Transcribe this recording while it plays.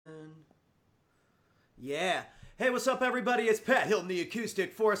Yeah. Hey, what's up, everybody? It's Pat Hilton, the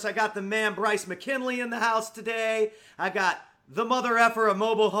Acoustic Force. I got the man Bryce McKinley in the house today. I got the mother effer of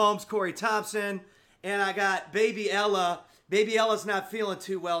mobile homes, Corey Thompson. And I got baby Ella. Baby Ella's not feeling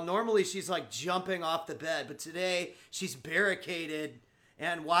too well. Normally, she's like jumping off the bed, but today she's barricaded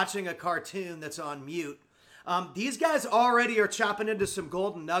and watching a cartoon that's on mute. These guys already are chopping into some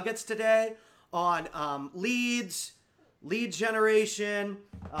golden nuggets today on leads, lead generation,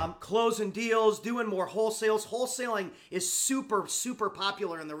 closing deals, doing more wholesales. Wholesaling is super, super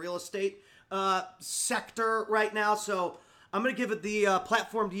popular in the real estate sector right now. So I'm going to give it the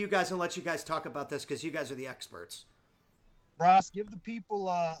platform to you guys and let you guys talk about this because you guys are the experts. Bryce, give the people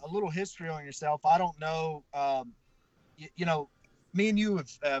a little history on yourself. I don't know, me and you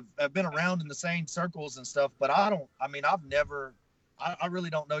have been around in the same circles and stuff, but I really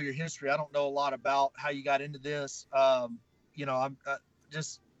don't know your history. I don't know a lot about how you got into this. I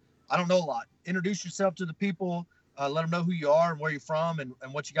don't know a lot. Introduce yourself to the people, let them know who you are and where you're from and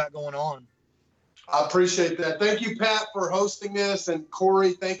what you got going on. I appreciate that. Thank you, Pat, for hosting this. And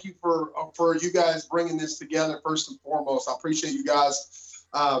Corey, thank you for you guys bringing this together first and foremost. I appreciate you guys.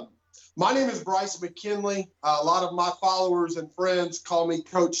 My name is Bryce McKinley. A lot of my followers and friends call me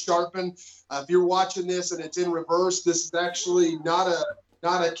Coach Sharpen. If you're watching this and it's in reverse, this is actually not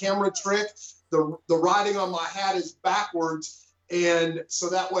a camera trick. The writing on my hat is backwards. And so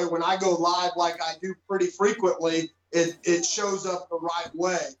that way, when I go live, like I do pretty frequently, it shows up the right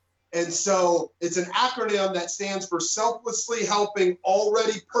way. And so it's an acronym that stands for Selflessly Helping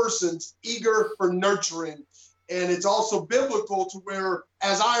Already Persons Eager for Nurturing. And it's also biblical to where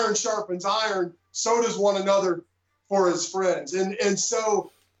as iron sharpens iron, so does one another for his friends. And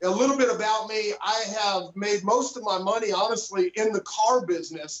so a little bit about me, I have made most of my money, honestly, in the car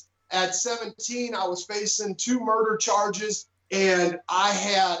business. At 17, I was facing 2 murder charges, and I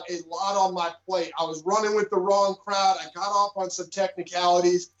had a lot on my plate. I was running with the wrong crowd. I got off on some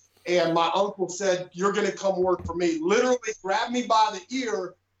technicalities. And my uncle said, "You're going to come work for me." Literally grabbed me by the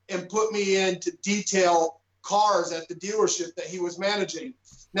ear and put me in to detail cars at the dealership that he was managing.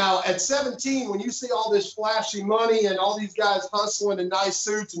 Now, at 17, when you see all this flashy money and all these guys hustling in nice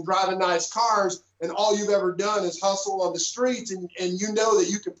suits and driving nice cars, and all you've ever done is hustle on the streets, and you know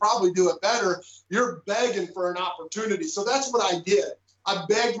that you could probably do it better, you're begging for an opportunity. So that's what I did. I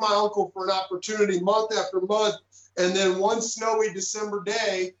begged my uncle for an opportunity month after month. And then one snowy December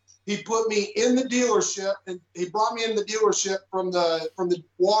day, he put me in the dealership, and he brought me in the dealership from the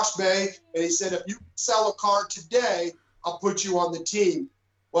wash bay, and he said, "If you sell a car today, I'll put you on the team."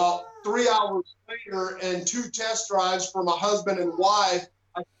 Well, 3 hours later and 2 test drives for my husband and wife,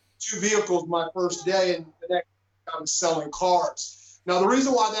 I had 2 vehicles my first day, and the next day I was selling cars. Now, the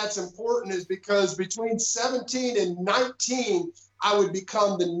reason why that's important is because between 17 and 19, I would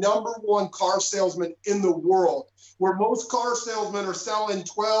become the #1 car salesman in the world. Where most car salesmen are selling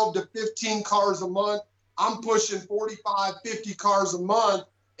 12 to 15 cars a month, I'm pushing 45, 50 cars a month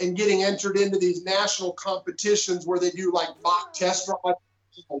and getting entered into these national competitions where they do like mock test drive,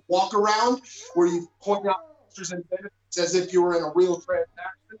 walk around, where you point out features and benefits as if you were in a real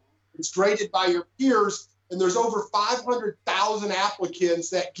transaction. It's graded by your peers, and there's over 500,000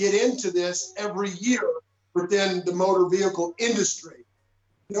 applicants that get into this every year within the motor vehicle industry.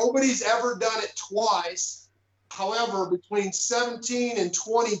 Nobody's ever done it twice. However, between 17 and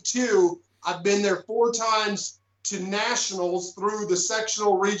 22, I've been there 4 times to nationals through the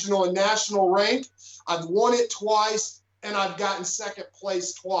sectional, regional, and national rank. I've won it twice, and I've gotten second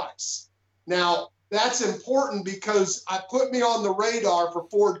place twice. Now, that's important because I put me on the radar for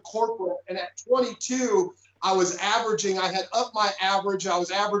Ford Corporate, and at 22, I had upped my average. I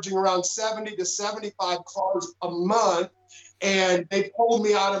was averaging around 70 to 75 cars a month, and they pulled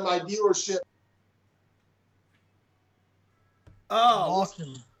me out of my dealership. Oh,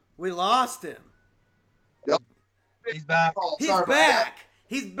 we lost him. Yep. He's back. He's back.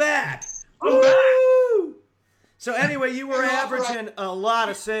 He's back. I'm back. Woo! So anyway, you were averaging a lot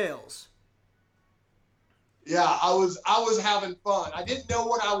of sales. Yeah, I was having fun. I didn't know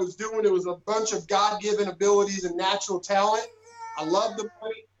what I was doing. It was a bunch of God-given abilities and natural talent. I loved the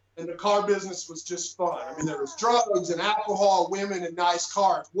money, and the car business was just fun. I mean, there was drugs and alcohol, women, and nice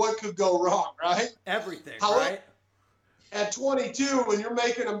cars. What could go wrong, right? Everything, However, right? At 22, when you're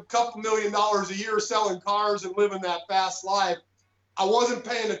making a couple $1 million a year selling cars and living that fast life, I wasn't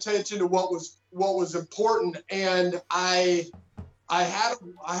paying attention to what was important. And I had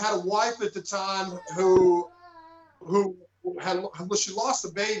a wife at the time who she lost a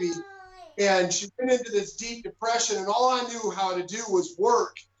baby, and she went into this deep depression, and all I knew how to do was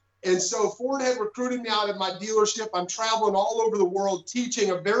work. And so Ford had recruited me out of my dealership. I'm traveling all over the world teaching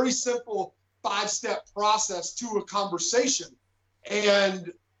a very simple 5-step process to a conversation.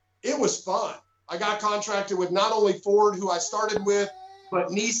 And it was fun. I got contracted with not only Ford, who I started with, but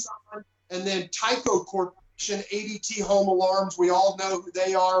Nissan, and then Tyco Corporation, ADT Home Alarms. We all know who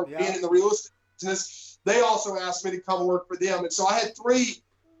they are, being in the real estate business. They also asked me to come work for them. And so I had 3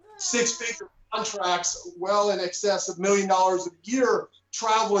 6-figure contracts, well in excess of $1 million a year,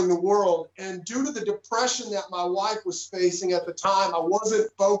 traveling the world. And due to the depression that my wife was facing at the time, I wasn't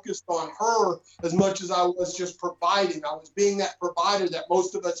focused on her as much as I was just providing. I was being that provider that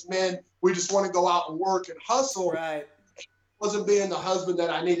most of us men, we just want to go out and work and hustle. Right. Wasn't being the husband that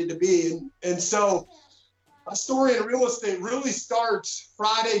I needed to be. And so my story in real estate really starts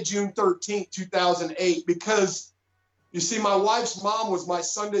Friday, June 13th, 2008, because you see, my wife's mom was my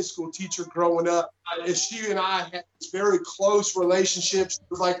Sunday school teacher growing up. She and I had this very close relationship. She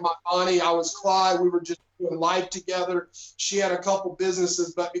was like my auntie. I was Clyde. We were just doing life together. She had a couple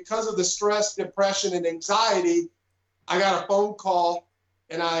businesses, but because of the stress, depression, and anxiety, I got a phone call,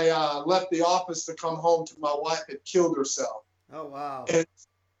 and I left the office to come home to my wife had killed herself. Oh, wow. And,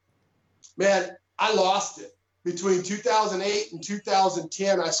 man, I lost it. Between 2008 and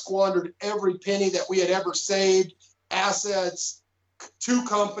 2010, I squandered every penny that we had ever saved. Assets, 2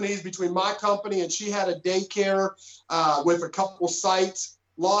 companies between my company and she had a daycare with a couple sites,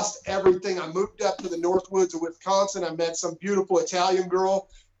 lost everything. I moved up to the Northwoods of Wisconsin. I met some beautiful Italian girl,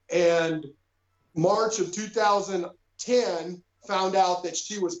 and March of 2010 found out that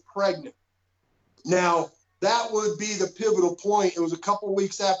she was pregnant. Now, that would be the pivotal point. It was a couple of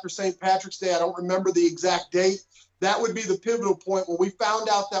weeks after St. Patrick's Day. I don't remember the exact date. That would be the pivotal point when we found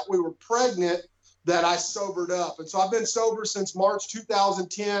out that we were pregnant, that I sobered up. And so I've been sober since March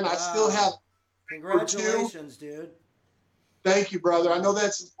 2010. Wow. I still have. Congratulations, dude. Thank you, brother. I know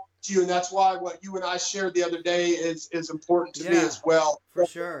that's important to you, and that's why what you and I shared the other day is important to me as well. For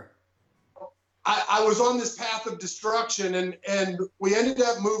sure. I was on this path of destruction, and we ended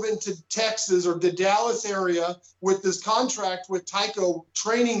up moving to Texas or the Dallas area with this contract with Tyco,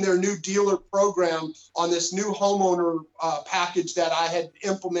 training their new dealer program on this new homeowner package that I had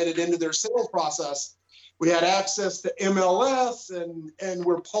implemented into their sales process. We had access to MLS, and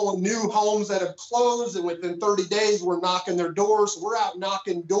we're pulling new homes that have closed, and within 30 days, we're knocking their doors. We're out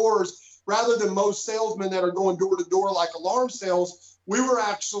knocking doors rather than most salesmen that are going door to door like alarm sales. We were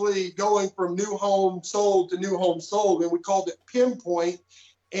actually going from new home sold to new home sold, and we called it Pinpoint,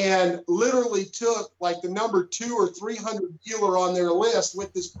 and literally took like the number 200 or 300 dealer on their list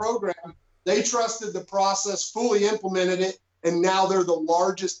with this program. They trusted the process, fully implemented it, and now they're the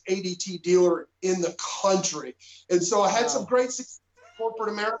largest ADT dealer in the country. And so I had some great success in corporate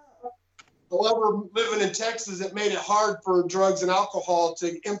America. However, living in Texas, it made it hard for drugs and alcohol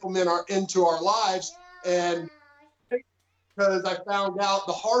to implement into our lives. And because I found out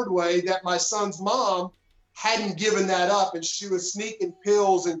the hard way that my son's mom hadn't given that up, and she was sneaking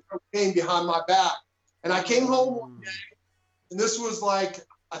pills and cocaine behind my back. And I came home one day, and this was like,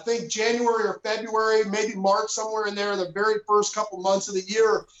 I think January or February, maybe March, somewhere in there, the very first couple months of the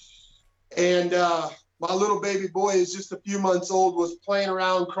year. And my little baby boy is just a few months old, was playing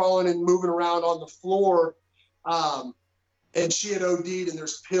around, crawling and moving around on the floor. And she had OD'd, and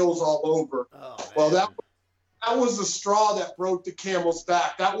there's pills all over. Oh, well, that was the straw that broke the camel's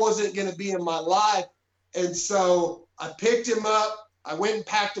back. That wasn't going to be in my life. And so I picked him up. I went and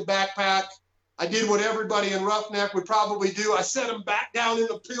packed a backpack. I did what everybody in Roughneck would probably do. I set him back down in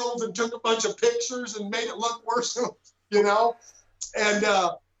the pills and took a bunch of pictures and made it look worse, you know. And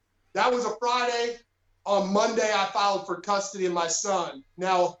that was a Friday. On Monday, I filed for custody of my son.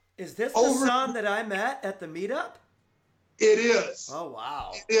 Now, is this the son that I met at the meetup? It is. Oh,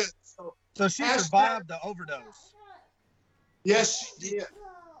 wow. It is. So she survived the overdose. Yes, she did.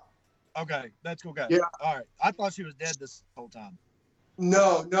 Okay, that's okay. Yeah. All right. I thought she was dead this whole time.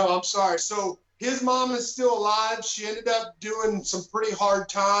 No, I'm sorry. So his mom is still alive. She ended up doing some pretty hard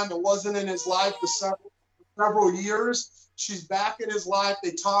time. It wasn't in his life for several years. She's back in his life.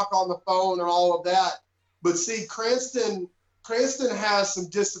 They talk on the phone and all of that. But see, Cranston has some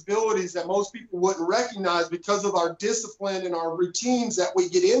disabilities that most people wouldn't recognize because of our discipline and our routines that we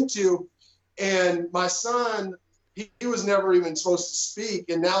get into. And my son, he was never even supposed to speak,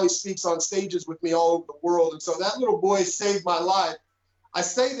 and now he speaks on stages with me all over the world. And so that little boy saved my life. I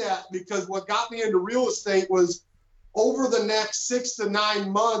say that because what got me into real estate was over the next 6 to 9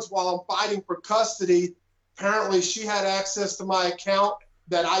 months while I'm fighting for custody, apparently she had access to my account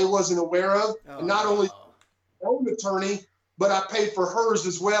that I wasn't aware of. And not only my own attorney, but I paid for hers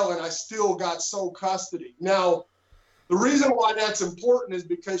as well, and I still got sole custody. Now, the reason why that's important is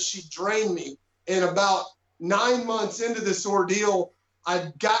because she drained me. And about 9 months into this ordeal,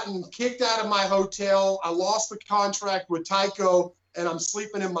 I'd gotten kicked out of my hotel. I lost the contract with Tyco, and I'm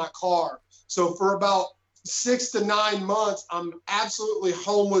sleeping in my car. So for about 6 to 9 months, I'm absolutely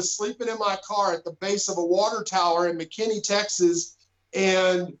homeless, sleeping in my car at the base of a water tower in McKinney, Texas.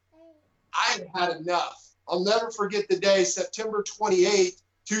 And I had enough. I'll never forget the day, September 28,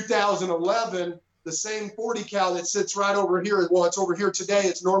 2011, the same 40 cal that sits right over here. Well, it's over here today.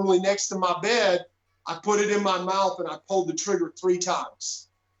 It's normally next to my bed. I put it in my mouth and I pulled the trigger 3 times.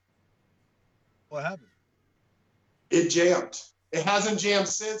 What happened? It jammed. It hasn't jammed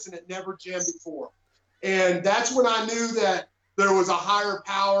since, and it never jammed before. And that's when I knew that there was a higher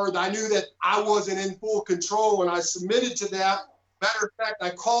power. I knew that I wasn't in full control, and I submitted to that. Matter of fact, I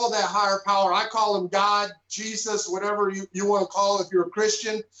call that higher power. I call him God, Jesus, whatever you want to call it if you're a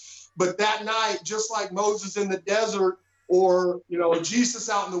Christian. But that night, just like Moses in the desert or, Jesus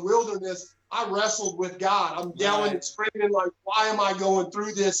out in the wilderness, I wrestled with God. I'm yelling and screaming like, why am I going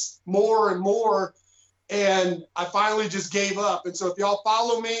through this more and more? And I finally just gave up. And so if y'all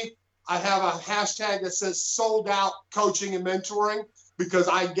follow me, I have a hashtag that says sold out coaching and mentoring, because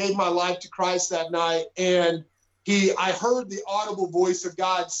I gave my life to Christ that night. And I heard the audible voice of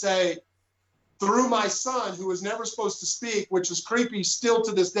God say, through my son, who was never supposed to speak, which is creepy still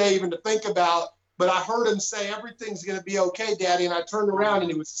to this day even to think about, but I heard him say, everything's going to be okay, Daddy. And I turned around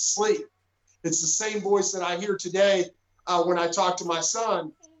and he was asleep. It's the same voice that I hear today when I talk to my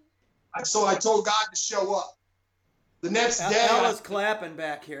son. So I told God to show up. The next day. Ella's clapping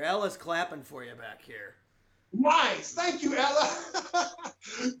back here. Ella's clapping for you back here. Nice. Thank you, Ella.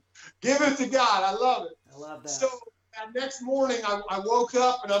 Give it to God. I love it. I love that. So that next morning, I woke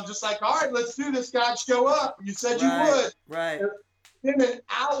up and I'm just like, all right, let's do this. God, show up. You said you would. Right. In an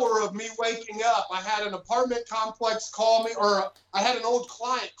hour of me waking up, I had an apartment complex call me, or I had an old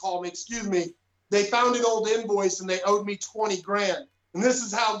client call me, excuse me. They found an old invoice and they owed me 20 grand. And this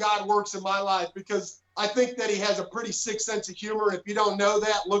is how God works in my life, because I think that he has a pretty sick sense of humor. If you don't know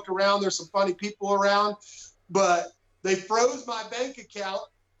that, look around. There's some funny people around. But they froze my bank account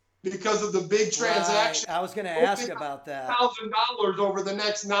because of the big transaction. Right. I was going to ask about that. $1,000 over the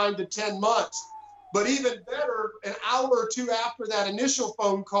next 9 to 10 months. But even better, an hour or two after that initial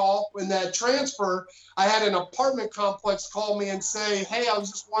phone call and that transfer, I had an apartment complex call me and say, hey, I was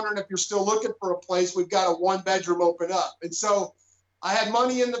just wondering if you're still looking for a place. We've got a 1-bedroom open up. And so I had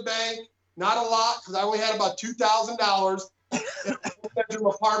money in the bank, not a lot, because I only had about $2,000 in a 1-bedroom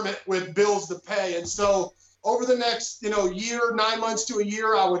apartment with bills to pay. And so over the next, year, 9 months to a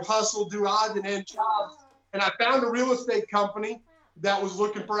year, I would hustle, do odds and end jobs. And I found a real estate company that was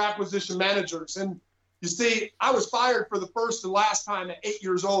looking for acquisition managers. And you see, I was fired for the first and last time at 8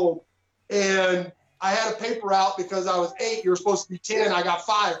 years old. And I had a paper out because I was 8, you were supposed to be 10, I got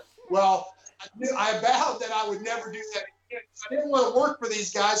fired. Well, I vowed that I would never do that again. I didn't want to work for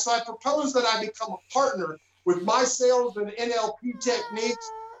these guys, so I proposed that I become a partner with my sales and NLP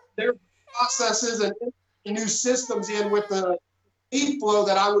techniques, their processes, and new systems in with the lead flow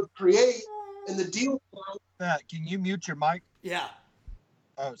that I would create and the deal flow. Matt, can you mute your mic? Yeah.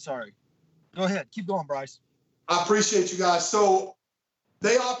 Oh, sorry. Go ahead. Keep going, Bryce. I appreciate you guys. So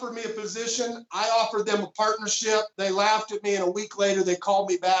they offered me a position. I offered them a partnership. They laughed at me, and a week later they called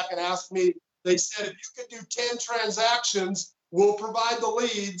me back and asked me, they said, if you could do 10 transactions, we'll provide the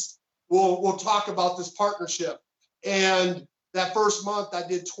leads. We'll talk about this partnership. And that first month I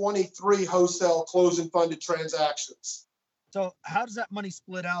did 23 wholesale closing funded transactions. So how does that money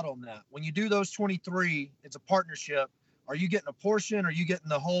split out on that? When you do those 23, it's a partnership. Are you getting a portion? Are you getting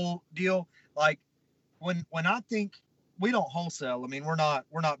the whole deal? Like when I think we don't wholesale, I mean, we're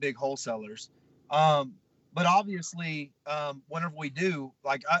not big wholesalers. But obviously, whenever we do,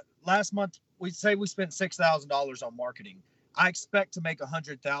 like last month, we spent $6,000 on marketing. I expect to make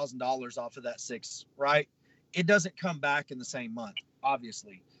 $100,000 off of that 6, right? It doesn't come back in the same month,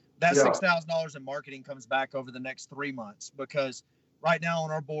 obviously. That $6,000 in marketing comes back over the next 3 months, because right now on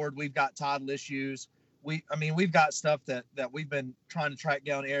our board, we've got title issues. We've got stuff that we've been trying to track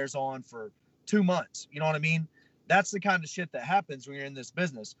down heirs on for 2 months. You know what I mean? That's the kind of shit that happens when you're in this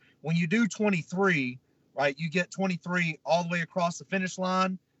business. When you do 23, right, you get 23 all the way across the finish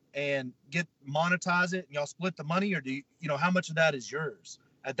line and monetize it, and y'all split the money, or do you how much of that is yours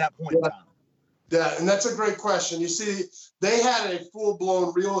at that point in time? Yeah, and that's a great question. You see, they had a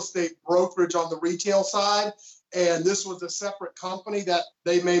full-blown real estate brokerage on the retail side, and this was a separate company that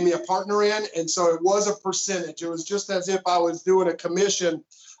they made me a partner in, and so it was a percentage. It was just as if I was doing a commission,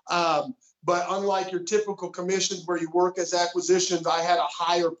 but unlike your typical commissions where you work as acquisitions, I had a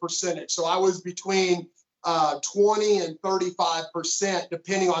higher percentage. So I was between 20 and 35%,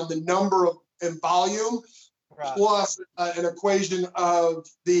 depending on the number of and volume. Right. plus an equation of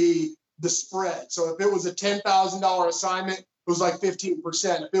the spread. So if it was a $10,000 assignment, it was like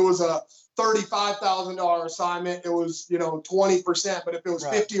 15%. If it was a $35,000 assignment, it was 20%. But if it was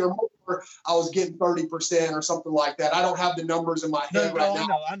Right. 50 or more, I was getting 30% or something like that. I don't have the numbers in my head right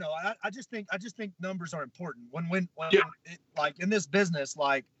now. I know. I just think numbers are important. When Yeah. like in this business,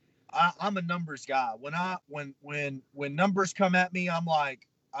 like I'm a numbers guy. When numbers come at me, I'm like,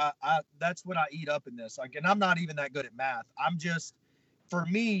 I that's what I eat up in this. Like, and I'm not even that good at math. I'm just, for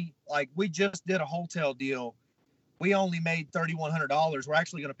me, like we just did a hotel deal. We only made $3,100. We're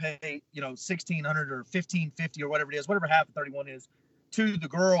actually going to pay, $1,600 or $1,550 or whatever it is, whatever half of 31 is, to the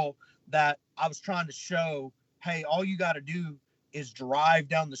girl that I was trying to show, hey, all you got to do is drive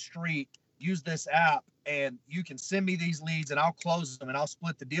down the street, use this app, and you can send me these leads and I'll close them and I'll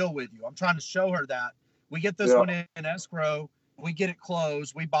split the deal with you. I'm trying to show her that. We get this one in escrow, we get it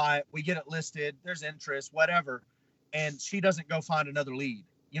closed, we buy it, we get it listed, there's interest, whatever. And she doesn't go find another lead.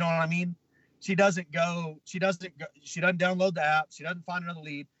 You know what I mean? She doesn't download the app. She doesn't find another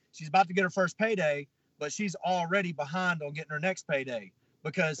lead. She's about to get her first payday, but she's already behind on getting her next payday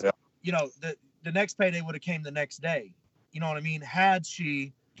because, the next payday would have came the next day. You know what I mean? Had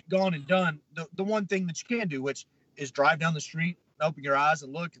she gone and done the one thing that you can do, which is drive down the street, open your eyes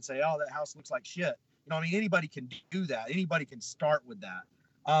and look and say, oh, that house looks like shit. You know what I mean? Anybody can do that. Anybody can start with that.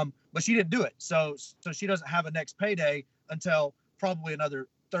 But she didn't do it. So she doesn't have a next payday until probably another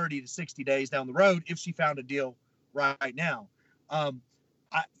 30 to 60 days down the road if she found a deal right now.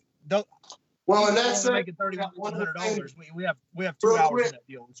 Well, and that's making $3,100. We have 2 hours in that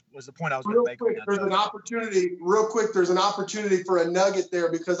deal. Was the point I was going to make. There's an opportunity. Real quick, there's an opportunity for a nugget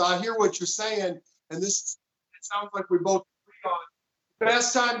there because I hear what you're saying, and it sounds like we both agree on it.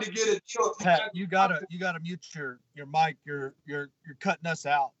 Best time to get a deal. Pat, you gotta mute your mic. You're cutting us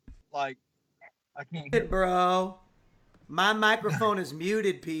out. Like I can't hear. Bro, my microphone is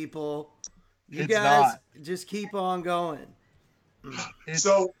muted. People, you It's guys not. just keep on going.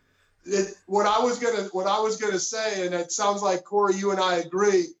 So, what I was gonna say, and it sounds like Corey, you and I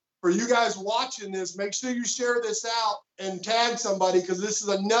agree. For you guys watching this, make sure you share this out and tag somebody because this is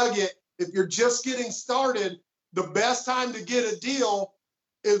a nugget. If you're just getting started, the best time to get a deal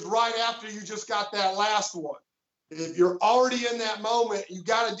is right after you just got that last one. If you're already in that moment, you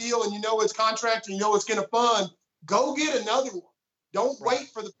got a deal and you know it's contract and you know it's going to fund, go get another one. Don't wait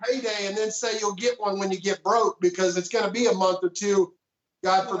for the payday and then say you'll get one when you get broke because it's going to be a month or two.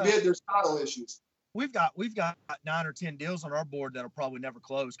 God forbid there's title issues. We've got 9 or 10 deals on our board that'll probably never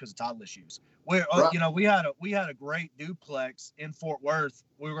close because of title issues. Where Right. we had a great duplex in Fort Worth.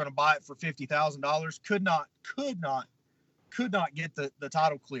 We were going to buy it for $50,000. Could not get the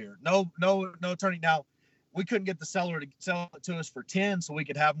title clear. No attorney. Now we couldn't get the seller to sell it to us for 10, so we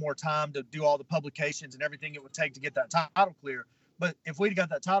could have more time to do all the publications and everything it would take to get that title clear. But if we'd got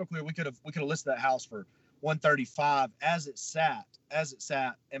that title clear, we could have listed that house for $135 as it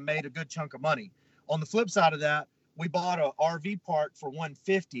sat, and made a good chunk of money. On the flip side of that, we bought a RV park for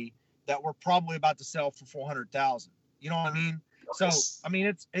 $150 that we're probably about to sell for $400,000. You know what I mean? So I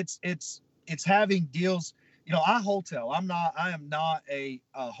mean, it's having deals. I wholesale. I am not a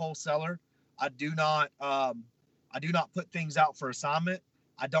wholesaler. I do not put things out for assignment.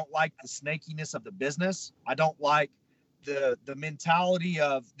 I don't like the snakiness of the business. I don't like the mentality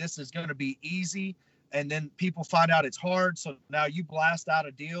of this is going to be easy, and then people find out it's hard. So now you blast out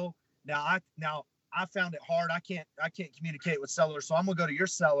a deal. Now I found it hard. I can't communicate with sellers, so I'm gonna go to your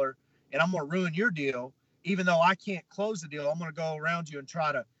seller and I'm gonna ruin your deal, even though I can't close the deal. I'm gonna go around you and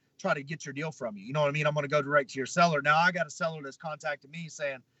try to get your deal from you. You know what I mean? I'm gonna go direct to your seller. Now I got a seller that's contacted me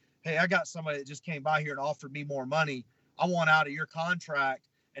saying, hey, I got somebody that just came by here and offered me more money. I want out of your contract,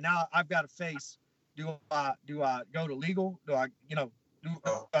 and now I've got to face. Do I go to legal? Do I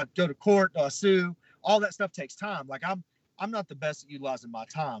go to court? Do I sue? All that stuff takes time. Like I'm not the best at utilizing my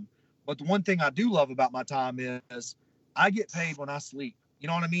time. But the one thing I do love about my time is I get paid when I sleep. You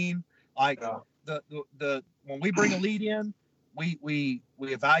know what I mean? Like the when we bring a lead in, we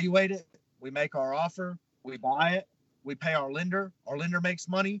evaluate it, we make our offer, we buy it, we pay our lender makes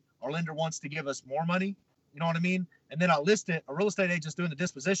money, our lender wants to give us more money. You know what I mean? And then I list it. A real estate agent's doing the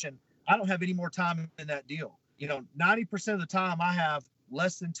disposition. I don't have any more time in that deal. 90% of the time I have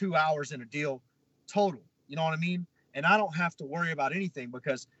less than 2 hours in a deal total. You know what I mean? And I don't have to worry about anything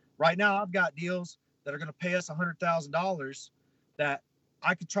because right now I've got deals that are going to pay us $100,000 that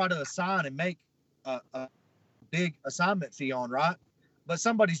I could try to assign and make a big assignment fee on, right? But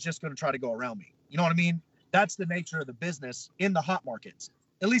somebody's just going to try to go around me. You know what I mean? That's the nature of the business in the hot markets.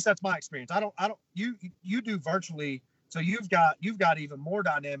 At least that's my experience. You do virtually. So you've got even more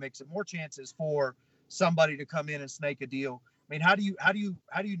dynamics and more chances for somebody to come in and snake a deal? I mean, how do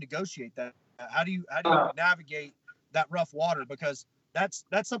you negotiate that? How do you navigate that rough water? Because that's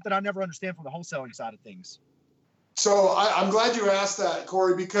something I never understand from the wholesaling side of things. So I'm glad you asked that,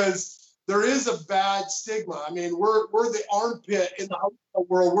 Corey, because there is a bad stigma. I mean, we're the armpit in the wholesale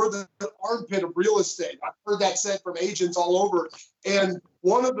world. We're the armpit of real estate. I've heard that said from agents all over. And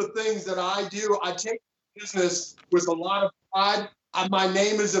one of the things that I do, I take business with a lot of pride. My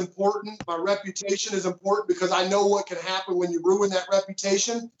name is important. My reputation is important because I know what can happen when you ruin that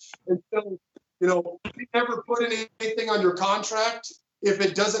reputation. And so, we never put anything under contract if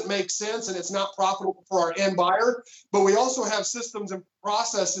it doesn't make sense and it's not profitable for our end buyer. But we also have systems and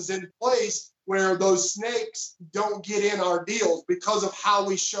processes in place where those snakes don't get in our deals because of how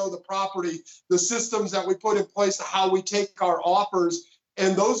we show the property, the systems that we put in place, how we take our offers.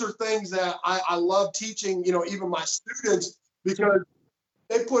 And those are things that I love teaching, even my students, because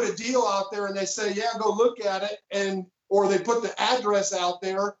they put a deal out there and they say, yeah, go look at it. Or they put the address out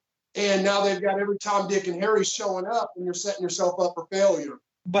there. And now they've got every Tom, Dick, and Harry showing up, and you're setting yourself up for failure.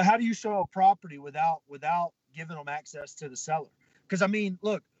 But how do you show a property without giving them access to the seller? Because, I mean,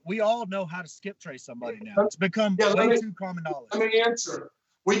 look, we all know how to skip trace somebody now. It's become way too common knowledge. Let me answer.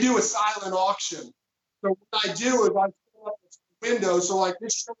 We do a silent auction. So what I do is I pull up the window. So like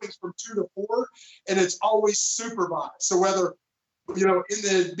this showing's from 2 to 4, and it's always supervised. So whether, in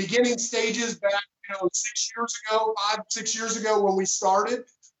the beginning stages back, 6 years ago, 5-6 years ago when we started,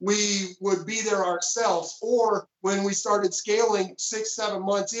 we would be there ourselves. Or when we started scaling 6-7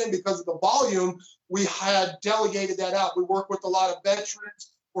 months in, because of the volume, we had delegated that out. We work with a lot of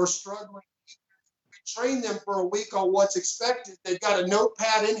veterans or struggling. We train them for a week on what's expected. They've got a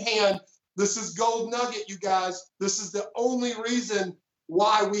notepad in hand. This is gold nugget, you guys. This is the only reason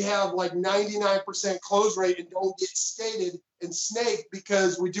why we have like 99% close rate and don't get stated and snaked,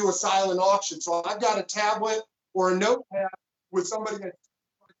 because we do a silent auction. So I've got a tablet or a notepad with somebody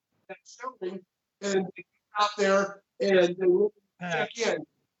that's showing, and they out there and they will check in.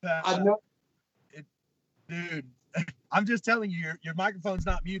 I know, dude. I'm just telling you, your microphone's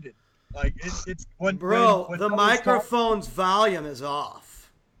not muted. Like it's when the microphone's volume is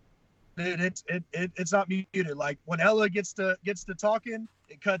off. Dude, it's not muted. Like when Ella gets to talking,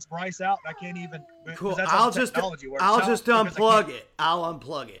 it cuts Bryce out. I can't even. Cool. I'll just unplug it. I'll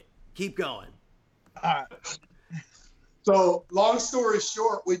unplug it. Keep going. All right. So long story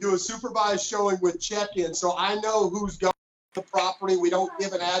short, we do a supervised showing with check-in. So I know who's going to the property. We don't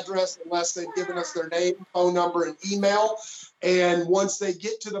give an address unless they've given us their name, phone number, and email. And once they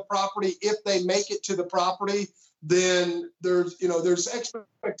get to the property, if they make it to the property, then there's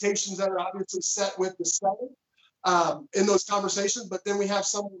expectations that are obviously set with the seller in those conversations. But then we have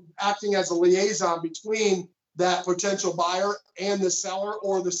someone acting as a liaison between that potential buyer and the seller,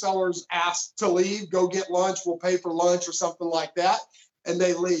 or the seller's asked to leave, go get lunch, we'll pay for lunch or something like that, and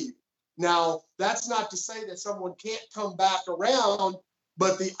they leave. Now, that's not to say that someone can't come back around,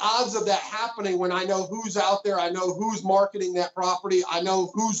 but the odds of that happening when I know who's out there, I know who's marketing that property, I know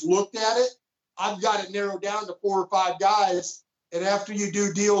who's looked at it, I've got it narrowed down to 4 or 5 guys, and after you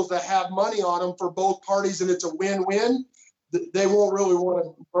do deals that have money on them for both parties and it's a win-win, they won't really want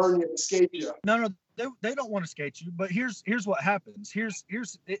to burn you and escape you. No, they don't want to skate you, but here's what happens.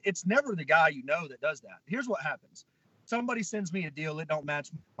 It's never the guy that does that. Here's what happens. Somebody sends me a deal that don't match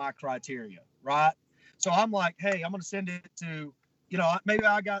my criteria, right? So I'm like, hey, I'm going to send it to, maybe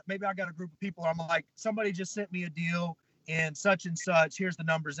I got a group of people. I'm like, somebody just sent me a deal in such and such. Here's the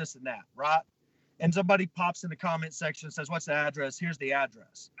numbers, this and that, right? And somebody pops in the comment section and says, what's the address? Here's the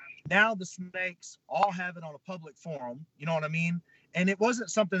address. Now the snakes all have it on a public forum. You know what I mean? And it wasn't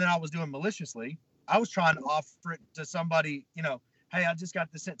something that I was doing maliciously. I was trying to offer it to somebody, hey, I just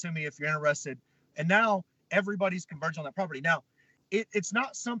got this sent to me if you're interested. And now everybody's converged on that property. Now, it's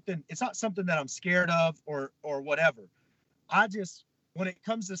not something that I'm scared of or whatever. When it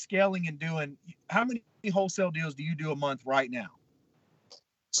comes to scaling and doing, how many wholesale deals do you do a month right now?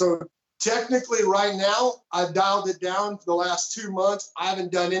 So technically right now, I've dialed it down for the last 2 months. I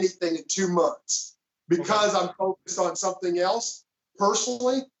haven't done anything in 2 months because I'm focused on something else.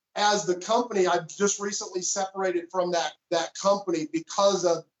 Personally, as the company, I've just recently separated from that company because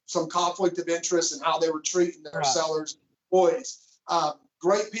of some conflict of interest and how they were treating their sellers, employees.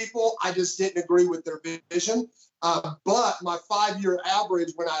 Great people. I just didn't agree with their vision. But my 5-year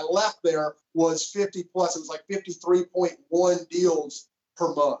average when I left there was 50 plus. It was like 53.1 deals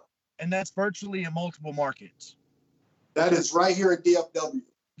per month. And that's virtually in multiple markets. That is right here in DFW.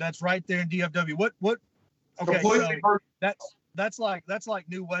 That's right there in DFW. What? Okay, completely so that's like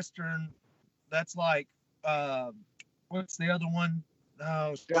New Western. That's like what's the other one?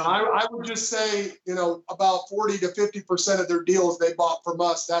 Oh, Yeah, I would just say, about 40 to 50% of their deals they bought from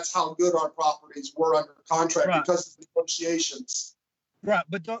us. That's how good our properties were under contract right. because of the negotiations. Right,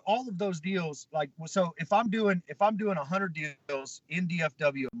 but all of those deals, like, so if I'm doing 100 deals in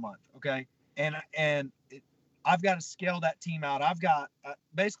DFW a month, okay, I've got to scale that team out. I've got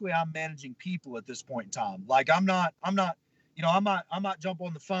basically I'm managing people at this point in time. Like I'm not, I might jump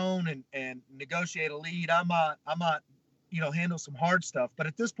on the phone and negotiate a lead. I might, handle some hard stuff. But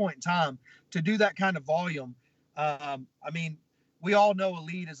at this point in time, to do that kind of volume, I mean, we all know a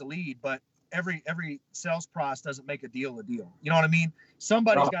lead is a lead, but every sales price doesn't make a deal a deal. You know what I mean?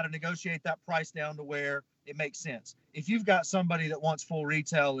 Somebody's got to negotiate that price down to where it makes sense. If you've got somebody that wants full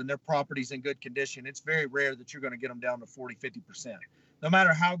retail and their property's in good condition, it's very rare that you're going to get them down to 40, 50%. No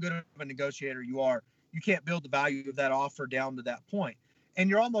matter how good of a negotiator you are, you can't build the value of that offer down to that point. And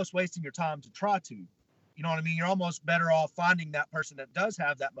you're almost wasting your time to try to. You know what I mean? You're almost better off finding that person that does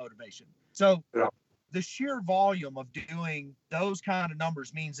have that motivation. So the sheer volume of doing those kind of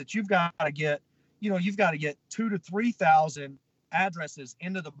numbers means that you've got to get 2,000 to 3,000 addresses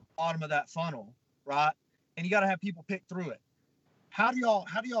into the bottom of that funnel, right? And you got to have people pick through it. How do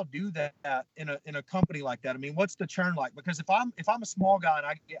y'all do that in a company like that? I mean, what's the churn like? Because if I'm a small guy and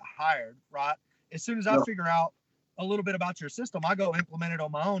I get hired, right, as soon as I figure out a little bit about your system, I go implement it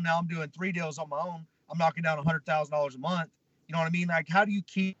on my own. Now I'm doing 3 deals on my own. I'm knocking down $100,000 a month. You know what I mean? Like, how do you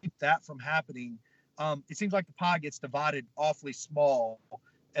keep that from happening? It seems like the pie gets divided awfully small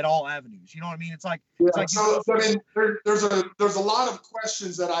at all avenues. You know what I mean? It's like, so I mean, there's a lot of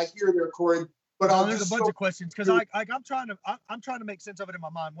questions that I hear there, Corey. But there's a bunch of questions because I'm trying to make sense of it in my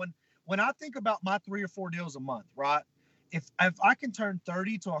mind. When I think about my 3 or 4 deals a month, right? If I can turn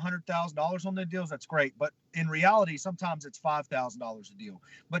 $30,000 to $100,000 on the deals, that's great. But in reality, sometimes it's $5,000 a deal.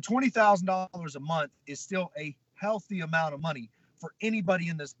 But $20,000 a month is still a healthy amount of money for anybody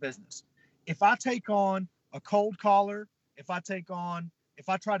in this business. If I take on a cold caller, if I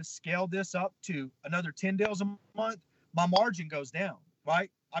try to scale this up to another 10 deals a month, my margin goes down, right?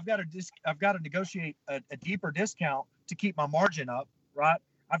 I've got to negotiate a deeper discount to keep my margin up, right?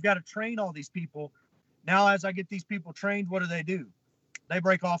 I've got to train all these people. Now, as I get these people trained, what do? They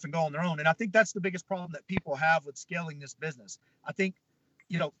break off and go on their own. And I think that's the biggest problem that people have with scaling this business. I think,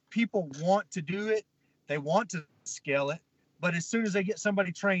 people want to do it. They want to scale it. But as soon as they get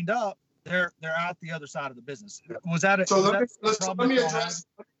somebody trained up, they're out the other side of the business. Was that so let me address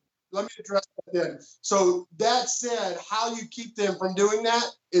that then. So that said, how you keep them from doing that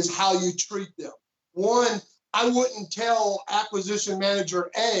is how you treat them. One, I wouldn't tell acquisition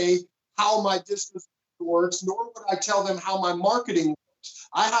manager A how my distribution works, nor would I tell them how my marketing works.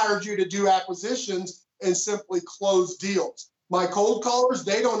 I hired you to do acquisitions and simply close deals. My cold callers,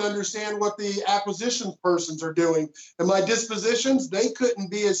 they don't understand what the acquisition persons are doing. And my dispositions, they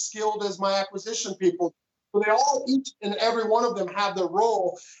couldn't be as skilled as my acquisition people. So they all, each and every one of them have their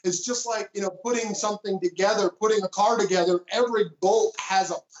role. It's just like, putting something together, putting a car together. Every bolt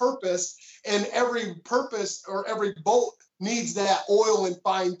has a purpose, and every purpose or every bolt needs that oil and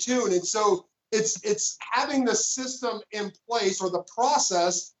fine tune. And so it's having the system in place or the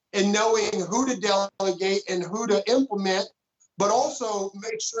process and knowing who to delegate and who to implement, but also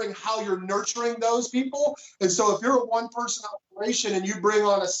make sure how you're nurturing those people. And so if you're a one-person operation and you bring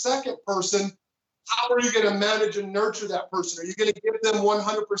on a second person, how are you going to manage and nurture that person? Are you going to give them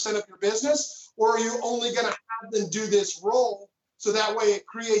 100% of your business, or are you only going to have them do this role so that way it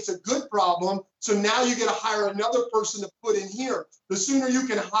creates a good problem? So now you get to hire another person to put in here. The sooner you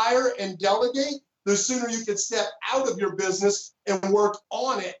can hire and delegate, the sooner you can step out of your business and work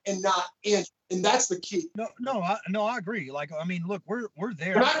on it and not in. And that's the key. I agree. Like, I mean, look, we're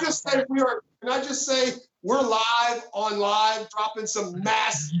there. Can I just say we're live, dropping some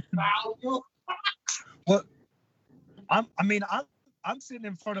mass value? Well, I'm sitting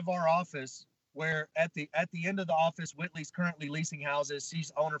in front of our office where at the end of the office, Whitley's currently leasing houses.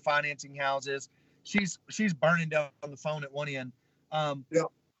 She's owner financing houses. She's burning down the phone at one end.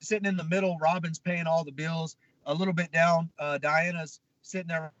 Sitting in the middle, Robin's paying all the bills. A little bit down, Diana's sitting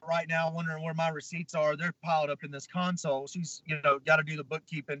there right now wondering where my receipts are. They're piled up in this console. She's, got to do the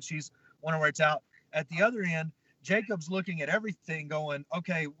bookkeeping. She's wondering where it's out. At the other end, Jacob's looking at everything going,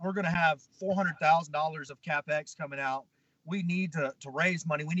 okay, we're going to have $400,000 of CapEx coming out. We need to raise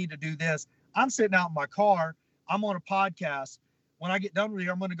money. We need to do this. I'm sitting out in my car. I'm on a podcast. When I get done with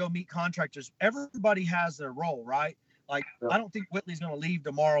here, I'm going to go meet contractors. Everybody has their role, right? Like, I don't think Whitley's going to leave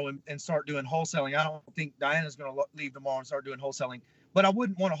tomorrow and start doing wholesaling. I don't think Diana's going to leave tomorrow and start doing wholesaling. But I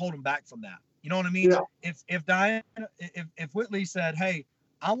wouldn't want to hold them back from that. You know what I mean? Yeah. If Whitley said, hey,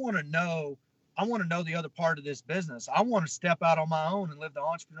 I want to know I want to know the other part of this business. I want to step out on my own and live the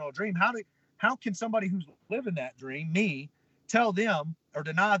entrepreneurial dream. How can somebody who's living that dream, me, tell them or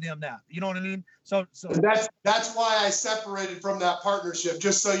deny them that? You know what I mean? So that's why I separated from that partnership,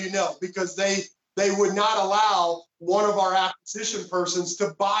 just so you know, because they would not allow one of our acquisition persons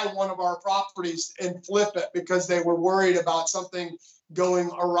to buy one of our properties and flip it because they were worried about something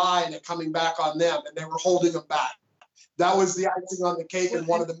going awry and it coming back on them, and they were holding them back. That was the icing on the cake, and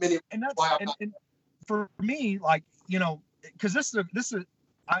one of the many. And for me, like, you know, because this is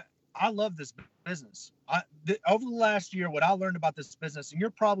I love this business. Over the last year, what I learned about this business, and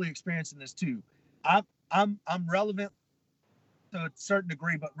you're probably experiencing this too. I'm relevant to a certain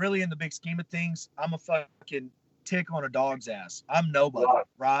degree, but really in the big scheme of things, I'm a fucking tick on a dog's ass. I'm nobody,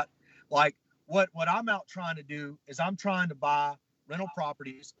 right? Like what I'm out trying to do is I'm trying to buy rental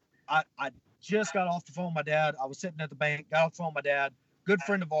properties. I just got off the phone with my dad. I was sitting at the bank, got off the phone with my dad, good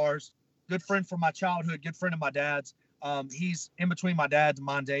friend of ours, good friend from my childhood, good friend of my dad's. He's in between my dad's and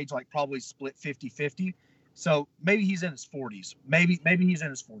mine's age, like probably split 50-50. So maybe he's in his 40s. Maybe he's in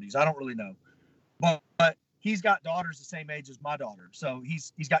his 40s. I don't really know. But he's got daughters the same age as my daughter. So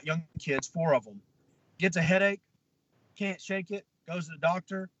he's got young kids, 4 of them. Gets a headache, can't shake it, goes to the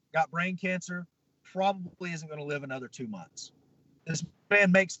doctor, got brain cancer, probably isn't going to live another 2 months. This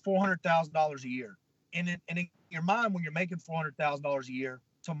man makes $400,000 a year. And in your mind, when you're making $400,000 a year,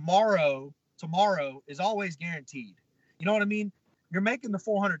 tomorrow is always guaranteed. You know what I mean? You're making the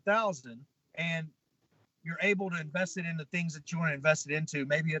 $400,000 and you're able to invest it into things that you want to invest it into.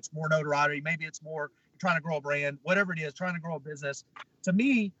 Maybe it's more notoriety. Maybe it's more trying to grow a brand, whatever it is, trying to grow a business. To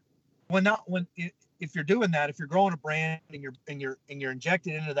me, if you're doing that, if you're growing a brand and you're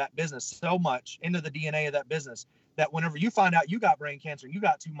injected into that business so much, into the DNA of that business, that whenever you find out you got brain cancer and you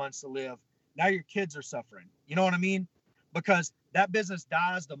got 2 months to live, now your kids are suffering. You know what I mean? Because that business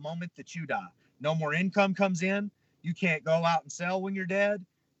dies the moment that you die. No more income comes in. You can't go out and sell when you're dead.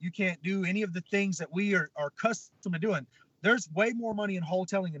 You can't do any of the things that we are accustomed to doing. There's way more money in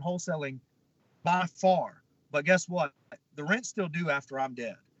wholesaling and wholesaling by far. But guess what? The rent's still due after I'm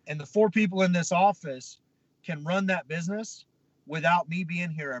dead. And the 4 people in this office can run that business without me being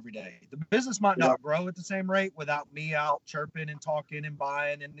here every day. The business might not grow at the same rate without me out chirping and talking and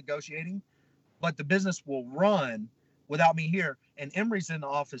buying and negotiating, but the business will run without me here. And Emery's in the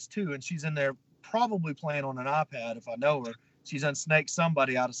office too, and she's in there probably playing on an iPad. If I know her, she's unsnaked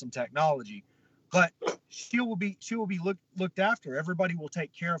somebody out of some technology, but she will be looked after. Everybody will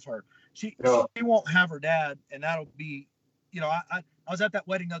take care of her. She won't have her dad, and that'll be, you know, I was at that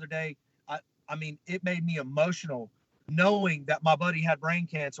wedding the other day. I mean, it made me emotional knowing that my buddy had brain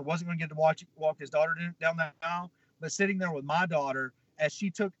cancer, wasn't going to get to walk his daughter down that aisle, but sitting there with my daughter as she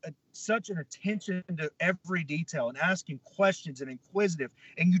took such an attention to every detail and asking questions and inquisitive.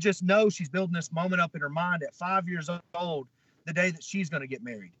 And you just know she's building this moment up in her mind at 5 years old, the day that she's going to get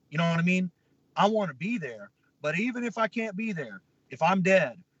married. You know what I mean? I want to be there, but even if I can't be there, if I'm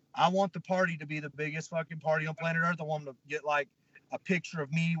dead, I want the party to be the biggest fucking party on planet Earth. I want them to get like a picture of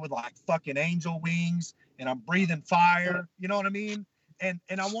me with like fucking angel wings and I'm breathing fire. You know what I mean? And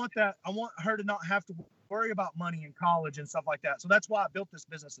I want her to not have to worry about money in college and stuff like that. So that's why I built this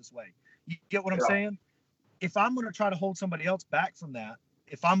business this way. You get what I'm saying? If I'm going to try to hold somebody else back from that,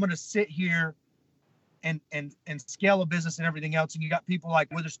 if I'm going to sit here and scale a business and everything else, and you got people like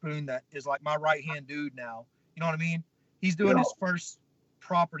Witherspoon that is like my right-hand dude now, you know what I mean? He's doing his first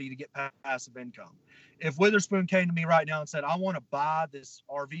property to get passive income. If Witherspoon came to me right now and said, I want to buy this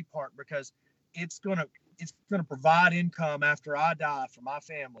RV park because it's gonna provide income after I die for my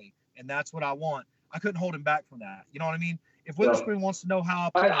family, and that's what I want, I couldn't hold him back from that. You know what I mean? If Witherspoon wants to know how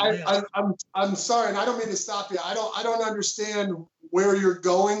I'm sorry, and I don't mean to stop you. I don't understand where you're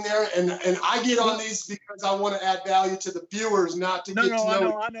going there, and I get on these because I want to add value to the viewers, not to get to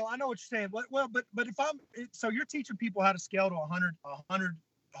know. I know what you're saying. But if so you're teaching people how to scale to 100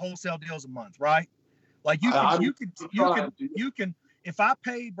 wholesale deals a month, right? Like you can. If I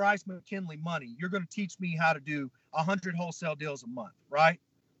pay Bryce McKinley money, you're going to teach me how to do 100 wholesale deals a month, right?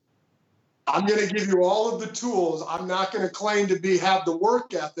 I'm going to give you all of the tools. I'm not going to claim to have the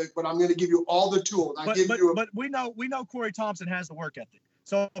work ethic, but I'm going to give you all the tools. But we know Corey Thompson has the work ethic.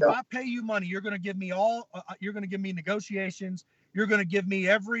 So if I pay you money, you're going to give me you're going to give me negotiations. You're going to give me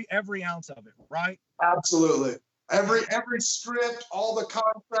every ounce of it, right? Absolutely. Every script, all the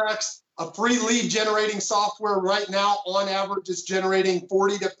contracts, a free lead generating software right now on average is generating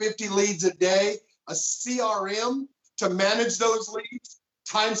 40 to 50 leads a day, a CRM to manage those leads,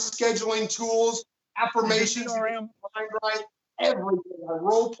 time scheduling tools, affirmations, right, everything,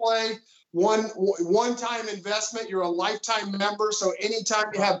 role play. one-time investment. You're a lifetime member. So anytime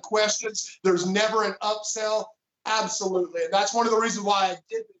you have questions, there's never an upsell. Absolutely. And that's one of the reasons why I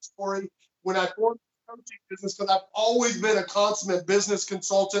did this, Corey, when I formed the coaching business, because I've always been a consummate business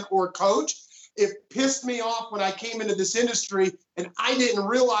consultant or coach. It pissed me off when I came into this industry and I didn't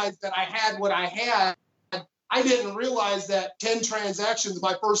realize that I had what I had. I didn't realize that 10 transactions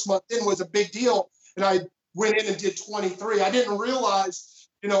my first month in was a big deal. And I went in and did 23. I didn't realize,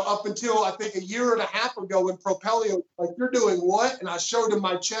 up until I think a year and a half ago when Propelio, like, you're doing what? And I showed them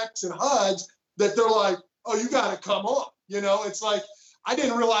my checks and HUDs that they're like, oh, you got to come on. It's like, I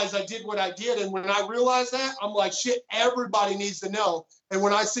didn't realize I did what I did. And when I realized that, I'm like, shit, everybody needs to know. And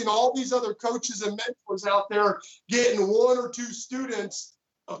when I seen all these other coaches and mentors out there getting 1 or 2 students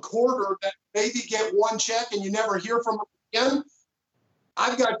a quarter that maybe get 1 check and you never hear from them again,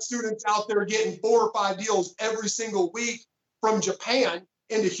 I've got students out there getting 4 or 5 deals every single week from Japan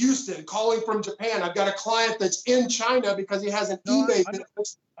into Houston, calling from Japan. I've got a client that's in China because he has an eBay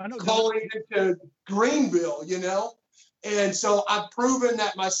business calling into Greenville, And so I've proven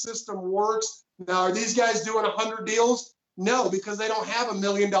that my system works. Now, are these guys doing 100 deals? No, because they don't have $1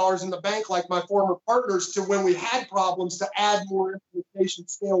 million in the bank like my former partners to when we had problems to add more implementation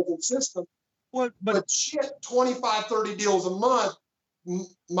scales and systems. But shit, 25, 30 deals a month,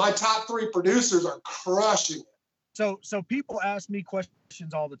 my top 3 producers are crushing it. So people ask me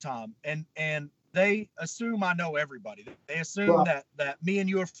questions all the time, and they assume I know everybody. They assume that me and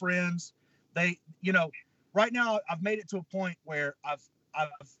you are friends. They, right now I've made it to a point where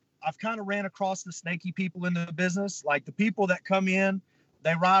I've kind of ran across the snaky people in the business, like the people that come in,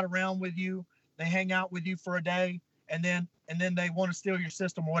 they ride around with you, they hang out with you for a day, and then they want to steal your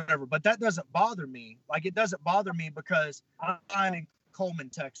system or whatever. But that doesn't bother me. Like, it doesn't bother me because I'm buying in Coleman,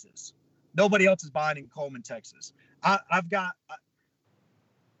 Texas. Nobody else is buying in Coleman, Texas. I've got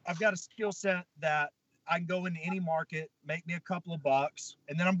a skill set that I can go into any market, make me a couple of bucks,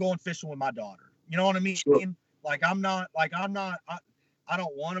 and then I'm going fishing with my daughter. You know what I mean? Sure. I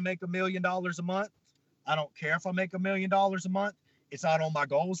don't want to make $1 million a month. I don't care if I make $1 million a month. It's not on my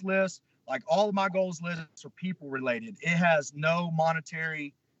goals list. Like, all of my goals lists are people related. It has no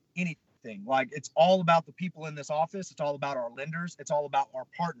monetary anything. Like, it's all about the people in this office. It's all about our lenders. It's all about our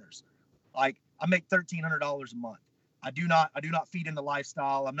partners. Like, I make $1,300 a month. I do not feed into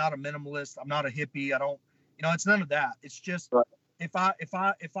lifestyle. I'm not a minimalist. I'm not a hippie. I don't, it's none of that. It's just, if I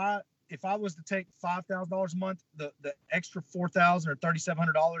was to take $5,000 a month, the extra $4,000 or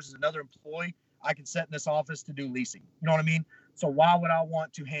 $3,700 is another employee I can set in this office to do leasing. You know what I mean? So why would I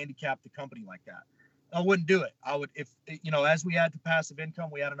want to handicap the company like that? I wouldn't do it. I would, if, as we add to passive income,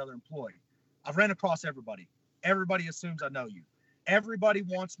 we add another employee. I've ran across everybody. Everybody assumes I know you. Everybody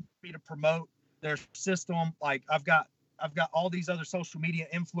wants me to promote their system. Like, I've got all these other social media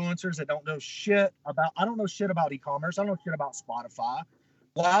influencers that don't know shit about, I don't know shit about e-commerce. I don't know shit about Spotify.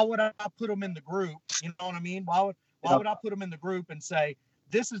 Why would I put them in the group? You know what I mean? Why would I put them in the group and say,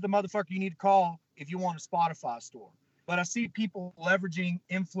 this is the motherfucker you need to call if you want a Spotify store? But I see people leveraging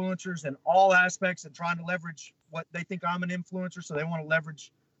influencers in all aspects and trying to leverage what they think I'm an influencer. So they want to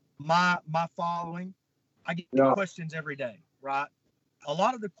leverage my following. I get questions every day, right? A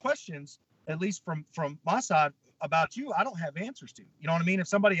lot of the questions, at least from my side about you, I don't have answers to. You know what I mean? If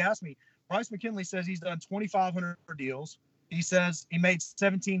somebody asks me, Bryce McKinley says he's done 2,500 deals. He says he made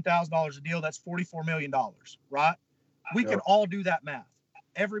 $17,000 a deal. That's $44 million, right? We can all do that math.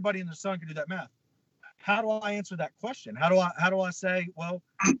 Everybody in the sun can do that math. How do I answer that question? How do I say, well,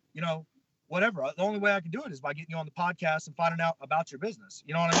 whatever. The only way I can do it is by getting you on the podcast and finding out about your business.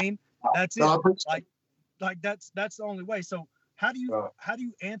 You know what I mean? That's it. Like that's the only way. So how do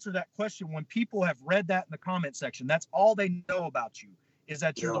you answer that question when people have read that in the comment section? That's all they know about you, is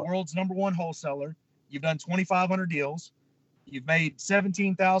that you're the world's #1 wholesaler. You've done 2,500 deals. You've made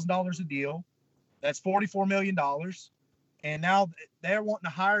 $17,000 a deal. That's $44 million. And now they're wanting to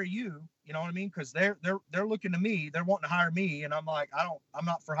hire you. You know what I mean? Because they're looking to me. They're wanting to hire me, and I'm like, I'm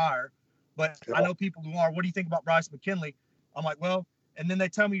not for hire. But I know people who are. What do you think about Bryce McKinley? I'm like, well, and then they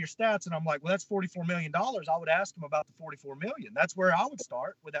tell me your stats, and I'm like, well, that's $44 million. I would ask them about the $44 million. That's where I would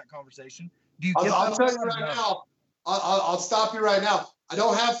start with that conversation. Do you? I'll tell you right now. I'll stop you right now. I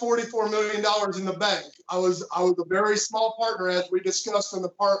don't have $44 million in the bank. I was a very small partner, as we discussed in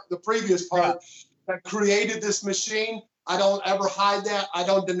the previous part, that created this machine. I don't ever hide that. I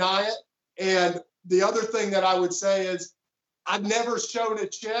don't deny it. And the other thing that I would say is, I've never shown a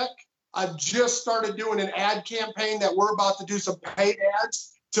check. I've just started doing an ad campaign that we're about to do some paid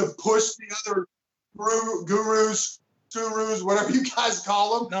ads to push the other gurus, whatever you guys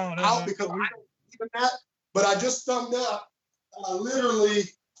call them, out because I don't believe in that. But I just summed up literally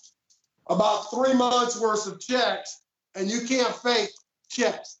about 3 months worth of checks, and you can't fake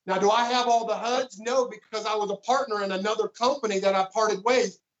checks. Now, do I have all the HUDs? No, because I was a partner in another company that I parted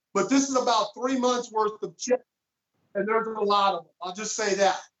ways. But this is about 3 months worth of checks, and there's a lot of them. I'll just say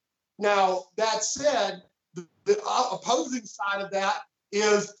that. Now, that said, the opposing side of that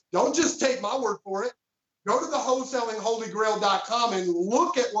is don't just take my word for it. Go to the wholesalingholygrail.com and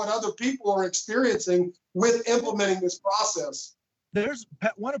look at what other people are experiencing with implementing this process. There's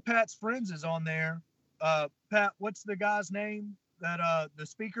one of Pat's friends is on there. Pat, what's the guy's name? That the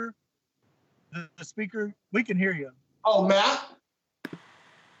speaker? The speaker, we can hear you. Oh, Matt?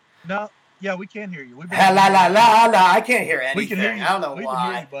 No, yeah, we can hear you. I can't hear anything. We can hear you. I don't know we why.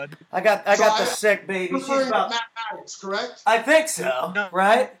 Can hear you, bud. I got the sick baby. She's about Matt Maddox, correct? I think so, No,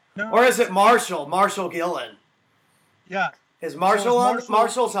 right? no. Or is it Marshall? Marshall Gillen. Yeah. Is Marshall So on? Marshall-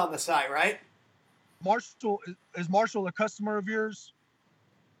 Marshall's on the site, right? Is Marshall a customer of yours?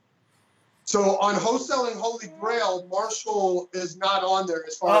 So on Wholesaling Holy Grail, Marshall is not on there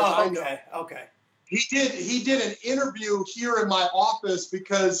as far as I know. Okay. He did an interview here in my office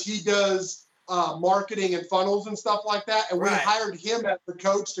because he does marketing and funnels and stuff like that, and we hired him as the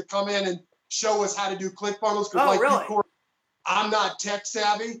coach to come in and show us how to do ClickFunnels. Because really? I'm not tech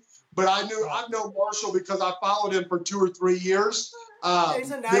savvy, but I've known Marshall because I followed him for 2 or 3 years.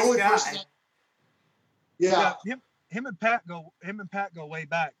 He's a nice guy. Yeah. Him and Pat go way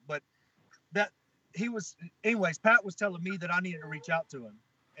back, but Pat was telling me that I needed to reach out to him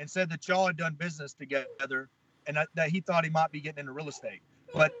and said that y'all had done business together and that he thought he might be getting into real estate.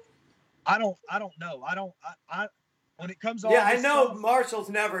 But I don't know. I when it comes on. Yeah, I know Marshall's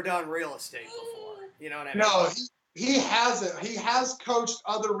never done real estate before. You know what I mean? No, he hasn't. He has coached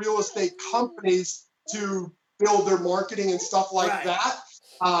other real estate companies to build their marketing and stuff like that.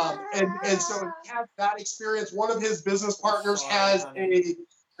 And so he has that experience. One of his business partners has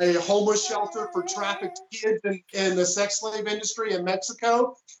a homeless shelter for trafficked kids in the sex slave industry in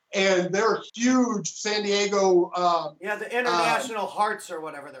Mexico. And they're huge San Diego. The International Hearts or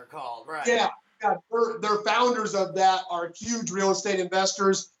whatever they're called, right? Yeah. Their founders of that are huge real estate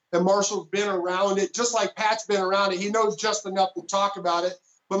investors. And Marshall's been around it, just like Pat's been around it. He knows just enough to talk about it.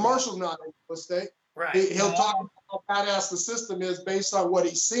 But Marshall's not in real estate. Right. He'll talk about how badass the system is based on what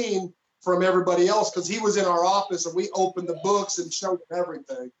he's seen from everybody else, because he was in our office and we opened the books and showed him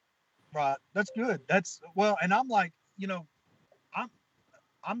everything. Right. That's good. And I'm like,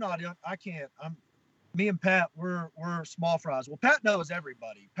 I'm not, I can't, me and Pat, we're small fries. Well, Pat knows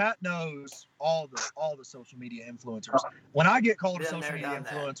everybody. Pat knows all the social media influencers. When I get called a social media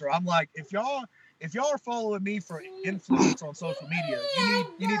influencer, I'm like, if y'all are following me for influence on social media,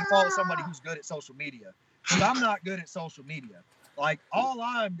 you need to follow somebody who's good at social media. Because I'm not good at social media. Like, all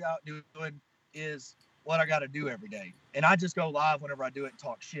I'm out doing is what I got to do every day. And I just go live whenever I do it and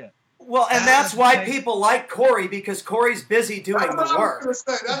talk shit. Well, and that's why people like Corey, because Corey's busy doing the work.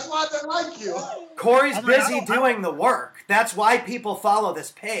 That's why they like you. Corey's busy doing the work. That's why people follow this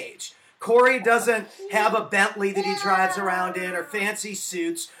page. Corey doesn't have a Bentley that he drives around in or fancy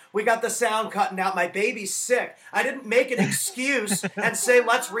suits. We got the sound cutting out. My baby's sick. I didn't make an excuse and say,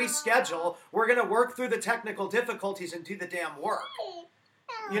 let's reschedule. We're going to work through the technical difficulties and do the damn work.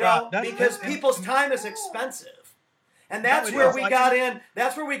 Because people's time is expensive. And that's where we got in.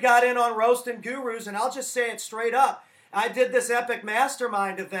 That's where we got in on Roasting Gurus. And I'll just say it straight up. I did this epic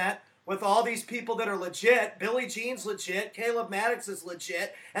mastermind event with all these people that are legit. Billy Jean's legit. Caleb Maddox is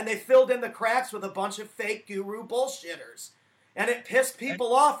legit. And they filled in the cracks with a bunch of fake guru bullshitters. And it pissed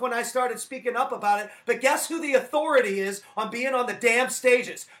people off when I started speaking up about it. But guess who the authority is on being on the damn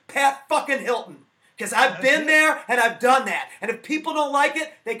stages? Pat fucking Hilton. Because I've been there and I've done that. And if people don't like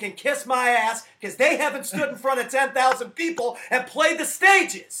it, they can kiss my ass because they haven't stood in front of 10,000 people and played the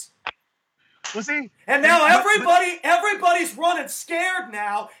stages. Well, see, and now everybody's running scared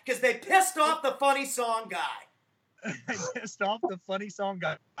now because they pissed off the funny song guy. Pissed off the funny song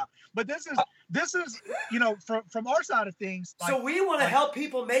guy. But this is from our side of things. So we want to help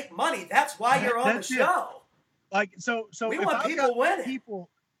people make money. That's why you're on the show. So we want people winning.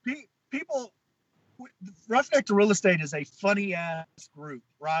 People. Roughneck to Real Estate is a funny ass group,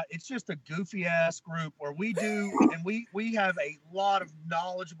 right? It's just a goofy ass group where we have a lot of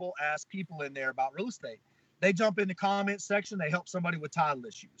knowledgeable ass people in there about real estate. They jump in the comment section, they help somebody with title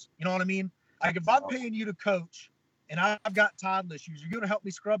issues. You know what I mean? Like, if I'm paying you to coach and I've got title issues, you're going to help me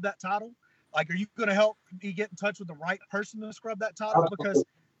scrub that title? Like, are you going to help me get in touch with the right person to scrub that title? Because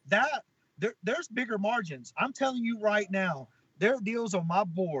there's bigger margins. I'm telling you right now, there are deals on my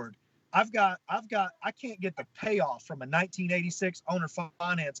board. I can't get the payoff from a 1986 owner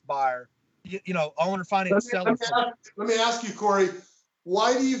finance buyer, owner finance seller. Let me ask you, Corey,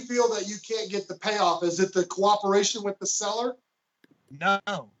 Why do you feel that you can't get the payoff? Is it the cooperation with the seller?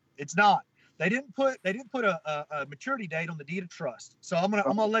 No, it's not. They didn't put a maturity date on the deed of trust. So I'm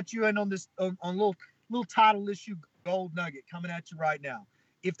gonna let you in on this on a little title issue gold nugget coming at you right now.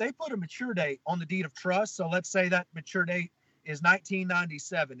 If they put a mature date on the deed of trust, so let's say that mature date is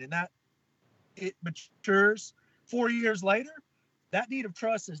 1997, and that it matures 4 years later, that deed of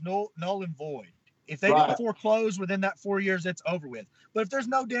trust is null and void. If they didn't foreclose within that 4 years, it's over with. But if there's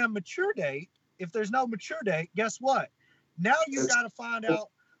no damn mature date, guess what? Now you've got to find out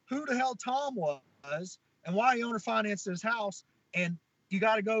who the hell Tom was and why he owner financed his house. And you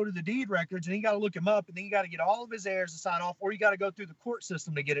got to go to the deed records and you got to look him up, and then you got to get all of his heirs to sign off, or you got to go through the court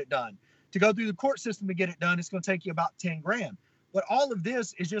system to get it done. To go through the court system to get it done, it's going to take you about 10 grand. But all of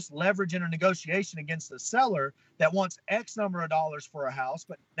this is just leverage in a negotiation against the seller that wants X number of dollars for a house.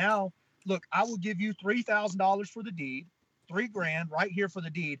 But now, look, I will give you $3,000 for the deed, $3,000 right here for the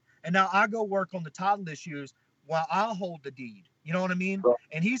deed. And now I go work on the title issues while I'll hold the deed. You know what I mean?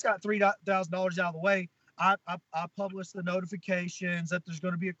 And he's got $3,000 out of the way. I publish the notifications that there's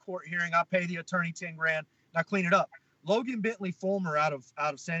going to be a court hearing. I pay the attorney 10 grand and I clean it up. Logan Bentley Fulmer out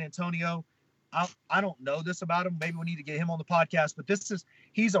of San Antonio. I don't know this about him. Maybe we need to get him on the podcast, but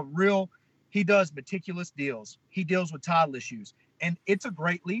he does meticulous deals. He deals with title issues, and it's a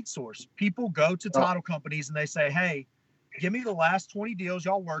great lead source. People go to title companies and they say, hey, give me the last 20 deals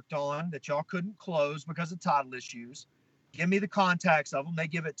y'all worked on that y'all couldn't close because of title issues. Give me the contacts of them. They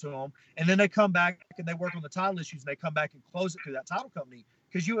give it to them. And then they come back and they work on the title issues, and they come back and close it through that title company.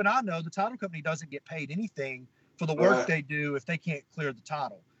 Because you and I know the title company doesn't get paid anything for the work they do if they can't clear the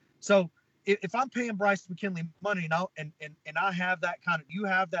title. So if I'm paying Bryce McKinley money now, and I have you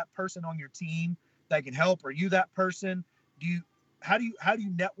have that person on your team that can help, or you that person, how do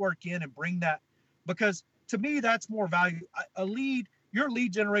you network in and bring that? Because to me, that's more value. Your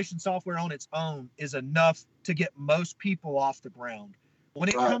lead generation software on its own is enough to get most people off the ground. When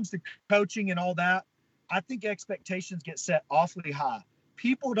it comes to coaching and all that, I think expectations get set awfully high.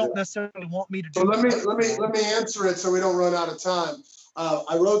 People don't necessarily want me to do. So let me answer it so we don't run out of time.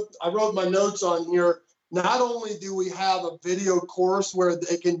 I wrote my notes on here. Not only do we have a video course where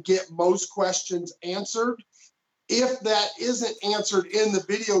they can get most questions answered, if that isn't answered in the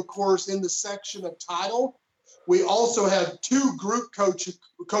video course in the section of title, we also have 2 group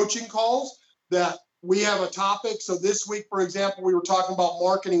coaching calls that we have a topic. So this week, for example, we were talking about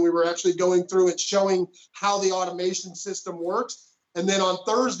marketing. We were actually going through and showing how the automation system works. And then on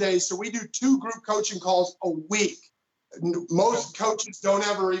Thursdays, so we do 2 group coaching calls a week. Most coaches don't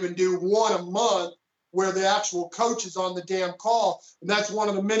ever even do one a month where the actual coach is on the damn call. And that's one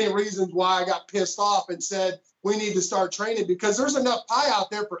of the many reasons why I got pissed off and said, we need to start training, because there's enough pie out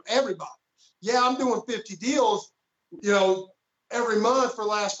there for everybody. Yeah, I'm doing 50 deals, every month for the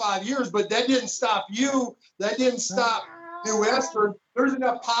last 5 years, but that didn't stop you. That didn't stop New Western. There's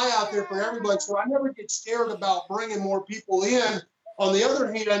enough pie out there for everybody. So I never get scared about bringing more people in. On the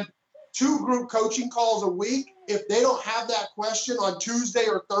other hand, 2 group coaching calls a week. If they don't have that question on Tuesday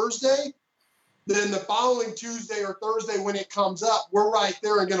or Thursday, then the following Tuesday or Thursday when it comes up, we're right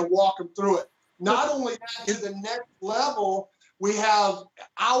there and going to walk them through it. Not only that, to the next level, we have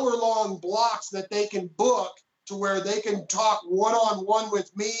hour-long blocks that they can book to where they can talk one-on-one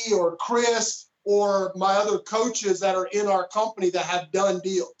with me or Chris or my other coaches that are in our company that have done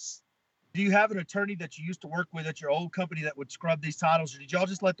deals. Do you have an attorney that you used to work with at your old company that would scrub these titles, or did y'all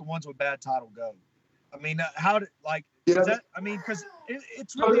just let the ones with bad title go? I mean, because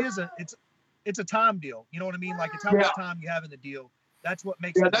it's really it's a time deal. You know what I mean? Like, it's how much time you have in the deal. That's what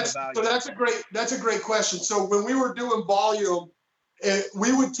makes it valuable. So that's a great question. So when we were doing volume,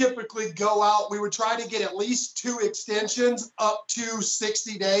 we would typically go out. We would try to get at least 2 extensions up to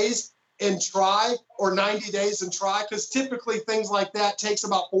 60 days and try, or 90 days and try, because typically things like that takes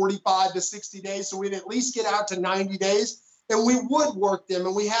about 45 to 60 days. So we'd at least get out to 90 days, and we would work them.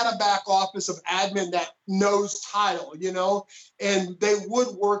 And we had a back office of admin that knows title, and they would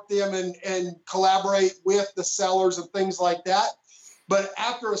work them and collaborate with the sellers and things like that. But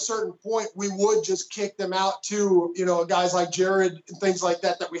after a certain point, we would just kick them out to, guys like Jared and things like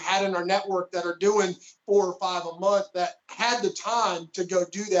that we had in our network that are doing 4 or 5 a month that had the time to go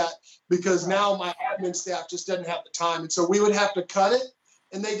do that, because now my admin staff just doesn't have the time. And so we would have to cut it,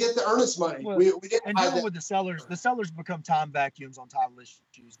 and they get the earnest money. Well, we didn't dealing with the sellers become time vacuums on title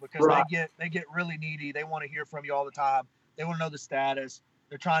issues, because they get really needy. They want to hear from you all the time. They want to know the status.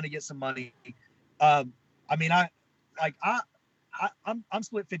 They're trying to get some money. I'm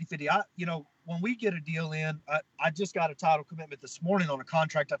split 50-50. When we get a deal in, I just got a title commitment this morning on a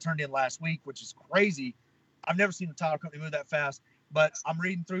contract I turned in last week, which is crazy. I've never seen the title company move that fast. but I'm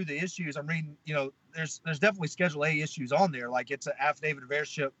reading through the issues. I'm reading, there's definitely Schedule A issues on there. Like it's an affidavit of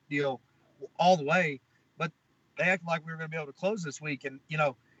heirship deal all the way, but they act like we were going to be able to close this week. And,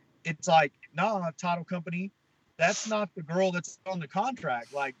 it's like, no, title company, that's not the girl that's on the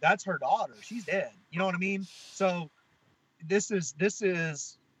contract. Like that's her daughter. She's dead. You know what I mean? So this is,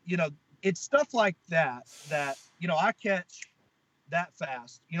 it's stuff like that, I catch that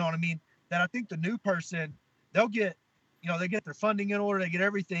fast. You know what I mean? That I think the new person, they'll get, they get their funding in order, they get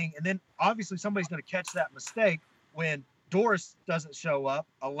everything. And then obviously somebody's going to catch that mistake when Doris doesn't show up,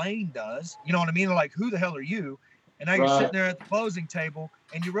 Elaine does. You know what I mean? They're like, who the hell are you? And now you're sitting there at the closing table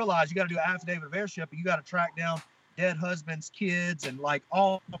and you realize you got to do an affidavit of heirship and you got to track down dead husbands, kids, and like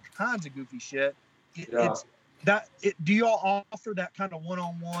all kinds of goofy shit. Do you all offer that kind of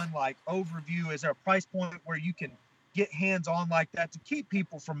one-on-one like overview? Is there a price point where you can get hands on like that to keep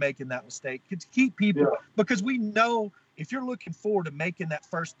people from making that mistake, to keep people, because we know if you're looking forward to making that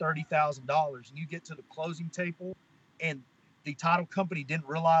first $30,000 and you get to the closing table and the title company didn't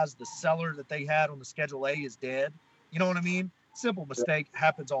realize the seller that they had on the Schedule A is dead, you know what I mean? Simple mistake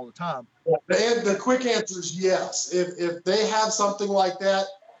happens all the time. And the quick answer is yes. If they have something like that,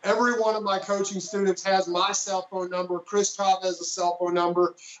 every one of my coaching students has my cell phone number. Chris Cobb has a cell phone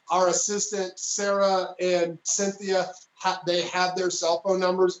number. Our assistant, Sarah and Cynthia, they have their cell phone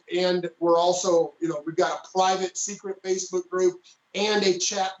numbers. And we're also, we've got a private secret Facebook group and a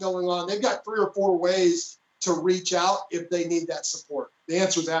chat going on. They've got 3 or 4 ways to reach out if they need that support. The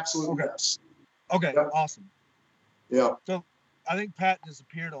answer is absolutely yes. Okay, awesome. Yeah. So I think Pat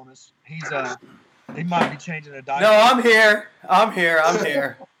disappeared on us. He might be changing a diaper. No, I'm here. I'm here.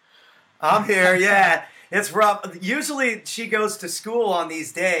 Yeah, it's rough. Usually she goes to school on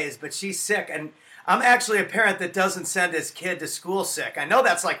these days, but she's sick. And I'm actually a parent that doesn't send his kid to school sick. I know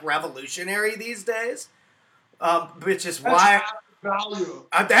that's like revolutionary these days, which is why value.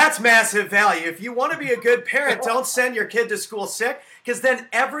 That's massive value. If you want to be a good parent, don't send your kid to school sick, because then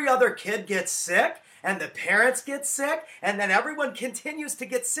every other kid gets sick. And the parents get sick, and then everyone continues to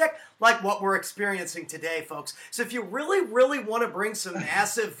get sick, like what we're experiencing today, folks. So if you really, really want to bring some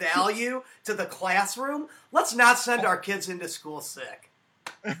massive value to the classroom, let's not send our kids into school sick.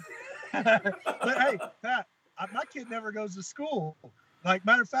 But hey, Pat, my kid never goes to school. Like,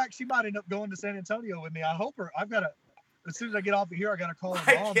 matter of fact, she might end up going to San Antonio with me. I hope her. As soon as I get off of here, I got to call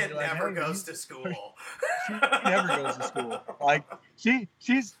her mom. My kid never goes to school. She never goes to school. Like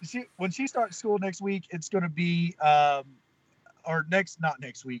she's when she starts school next week, it's going to be not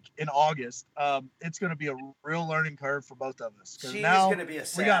next week, in August. It's going to be a real learning curve for both of us. She's going to be a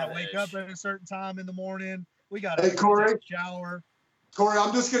savage. We got to wake up at a certain time in the morning. We got to take a shower. Corey,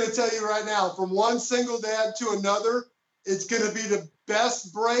 I'm just going to tell you right now, from one single dad to another, it's going to be the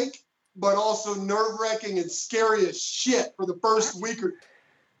best break, but also nerve-wracking and scary as shit for the first week or.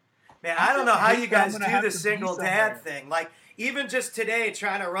 Man, I don't know how you guys do the single dad thing. Like, even just today,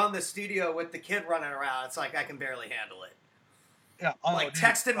 trying to run the studio with the kid running around, it's like I can barely handle it. Yeah,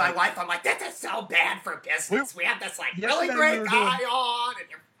 texting my wife, I'm like, this is so bad for business. We have this really great guy on, and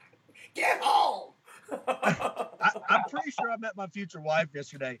you're get home. I'm pretty sure I met my future wife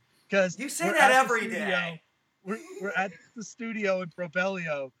yesterday, because you say that every day. We're at the studio in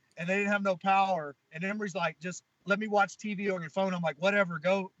Propelio, and they didn't have no power. And Emery's like, just let me watch TV on your phone. I'm like, whatever,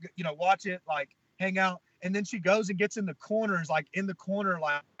 go, watch it, like hang out. And then she goes and gets in the corners, like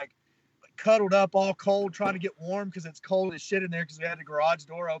cuddled up, all cold, trying to get warm because it's cold as shit in there because we had the garage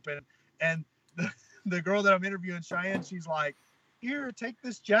door open. And the girl that I'm interviewing, Cheyenne, she's like, here, take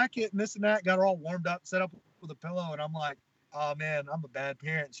this jacket and this and that. Got her all warmed up, set up with a pillow. And I'm like, oh man, I'm a bad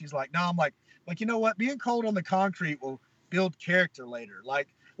parent. She's like, no, I'm like, you know what? Being cold on the concrete will build character later. Like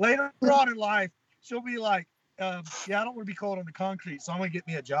later on in life, she'll be like, I don't want to be cold on the concrete, so I'm going to get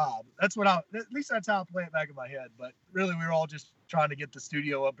me a job. At least that's how I play it back in my head. But really, we were all just trying to get the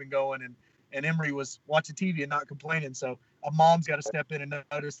studio up and going, and Emery was watching TV and not complaining. So a mom's got to step in and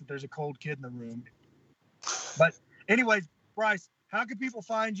notice that there's a cold kid in the room. But anyways, Bryce, how can people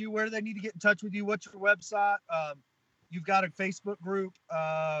find you? Where do they need to get in touch with you? What's your website? You've got a Facebook group,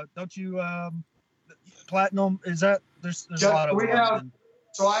 don't you? Platinum, is that there's a lot of them.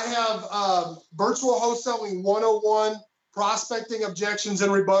 So I have Virtual Wholesaling 101, Prospecting, Objections,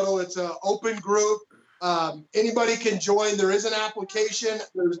 and Rebuttal. It's an open group. Anybody can join. There is an application.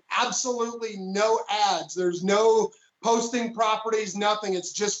 There's absolutely no ads. There's no posting properties, nothing.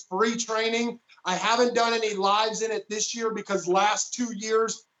 It's just free training. I haven't done any lives in it this year because last 2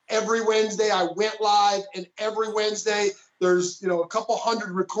 years, every Wednesday I went live, and every Wednesday there's a couple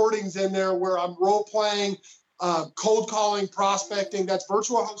hundred recordings in there where I'm role playing, cold calling, prospecting. That's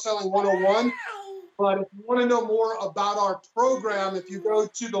Virtual Wholesaling 101. But if you want to know more about our program, if you go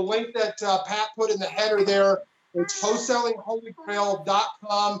to the link that Pat put in the header there, it's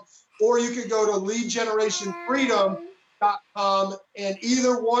wholesalingholygrail.com, or you could go to leadgenerationfreedom.com, and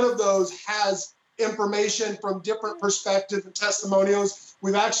either one of those has information from different perspectives and testimonials.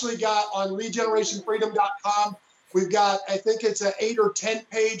 We've actually got on leadgenerationfreedom.com, we've got, I think it's an 8 or 10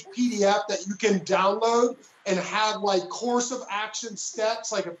 page PDF that you can download and have like course of action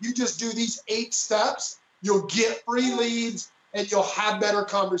steps. Like if you just do these 8 steps, you'll get free leads and you'll have better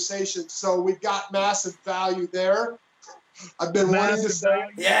conversations. So we've got massive value there. I've been wanting to say.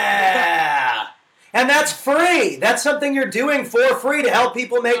 Yeah. And that's free. That's something you're doing for free to help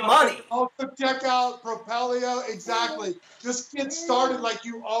people make money. Also check out Propelio. Exactly. Just get started like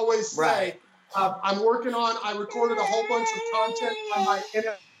you always say. Right. I'm working on, I recorded a whole bunch of content on my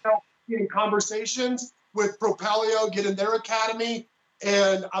NLP conversations with Propelio, getting their academy.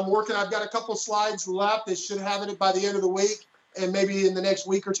 And I've got a couple slides left. They should have it by the end of the week and maybe in the next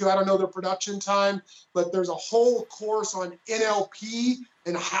week or two. I don't know the production time, but there's a whole course on NLP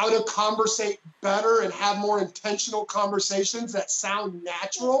and how to conversate better and have more intentional conversations that sound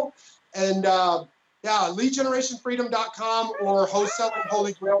natural. And leadgenerationfreedom.com or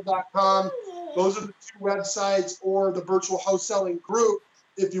wholesalingholygrail.com. Those are the 2 websites, or the virtual wholesaling group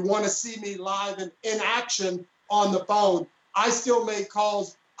if you want to see me live and in action on the phone. I still make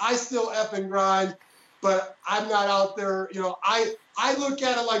calls. I still F and grind, but I'm not out there. You know, I look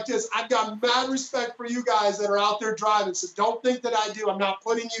at it like this. I've got mad respect for you guys that are out there driving. So don't think that I do. I'm not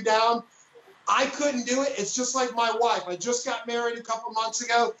putting you down. I couldn't do it. It's just like my wife. I just got married a couple months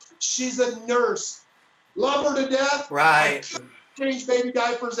ago. She's a nurse. Love her to death. Right. Change baby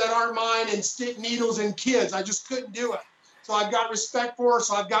diapers that aren't mine and stick needles in kids. I just couldn't do it. So I've got respect for her.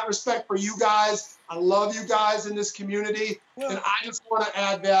 So I've got respect for you guys. I love you guys in this community. And I just want to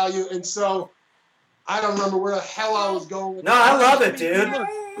add value. And so I don't remember where the hell I was going with No, I love it, dude.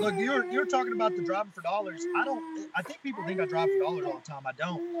 Look, you're talking about the driving for dollars. I think people think I drive for dollars all the time. I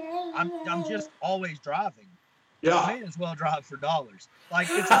don't. I'm just always driving. Yeah. I may as well drive for dollars. Like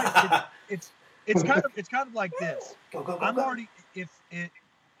it's kind of like this. I'm already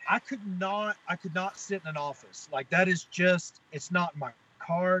I could not sit in an office. Like that is just, it's not in my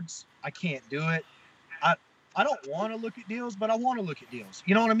cards. I can't do it. I don't want to look at deals, but I want to look at deals.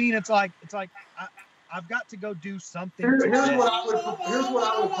 You know what I mean? It's like I've got to go do something. Here's what I would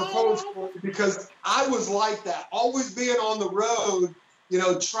propose for you, because I was like that, always being on the road, you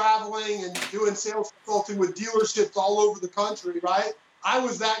know, traveling and doing sales consulting with dealerships all over the country, right? I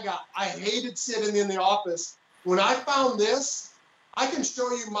was that guy. I hated sitting in the office. When I found this, I can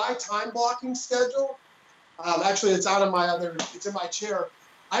show you my time blocking schedule. Actually, it's in my chair.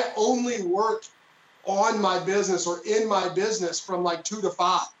 I only work on my business or in my business from like 2 to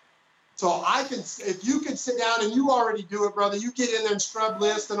 5. So if you can sit down, and you already do it, brother, you get in there and scrub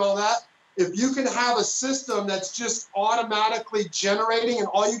lists and all that. If you can have a system that's just automatically generating and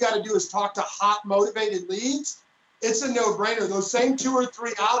all you got to do is talk to hot, motivated leads, it's a no-brainer. Those same 2 or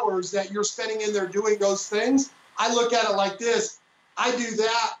 3 hours that you're spending in there doing those things, I look at it like this. I do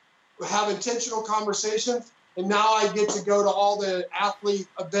that, have intentional conversations, and now I get to go to all the athlete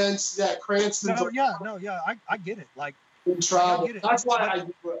events that Cranston's. I get it. Like, travel. That's why I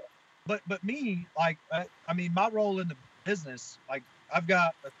do it. But me, like, I mean, my role in the business, like, I've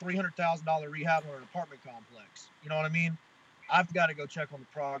got a $300,000 rehab on an apartment complex. You know what I mean? I've got to go check on the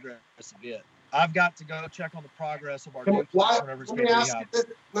progress of it. I've got to go check on the progress of our new whenever it's rehab.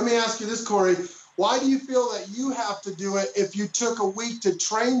 Let me ask you this, Corey. Why do you feel that you have to do it if you took a week to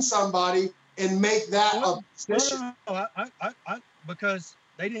train somebody and make that a position? No, because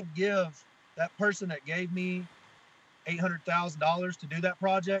they didn't give that person that gave me $800,000 to do that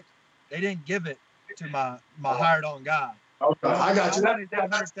project. They didn't give it to my hired on guy. Okay, I got you. I wanted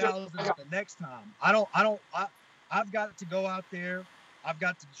 $100,000 the next time. I've got to go out there. I've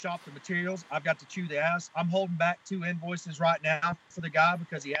got to shop the materials. I've got to chew the ass. I'm holding back 2 invoices right now for the guy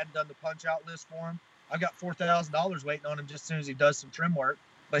because he hadn't done the punch out list for him. I've got $4,000 waiting on him just as soon as he does some trim work.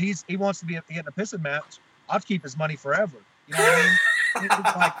 But he wants to be getting a pissing match. I'll keep his money forever. You know what I mean? It's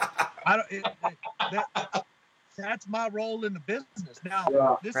like that's my role in the business.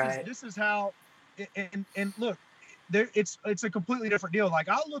 Now this is how. And look, it's a completely different deal. Like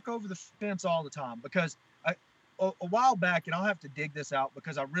I'll look over the fence all the time because a while back, and I'll have to dig this out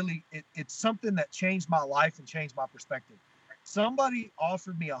because it's something that changed my life and changed my perspective. Somebody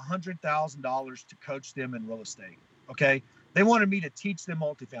offered me $100,000 to coach them in real estate. Okay. They wanted me to teach them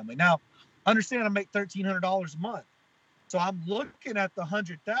multifamily. Now, understand I make $1,300 a month. So I'm looking at the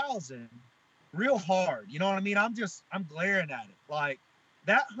 100,000 real hard. You know what I mean? I'm glaring at it. Like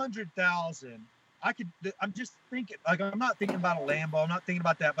that 100,000 I'm just thinking, like, I'm not thinking about a Lambo. I'm not thinking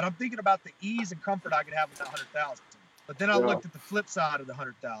about that, but I'm thinking about the ease and comfort I could have with that 100,000. But then I looked at the flip side of the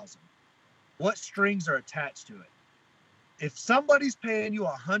 100,000. What strings are attached to it? If somebody's paying you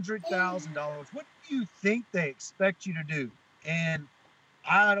 $100,000, what do you think they expect you to do? And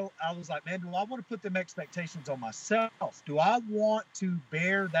I was like, man, do I want to put them expectations on myself? Do I want to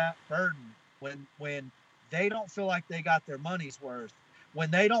bear that burden when they don't feel like they got their money's worth,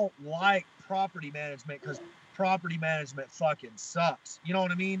 when they don't like property management because property management fucking sucks? You know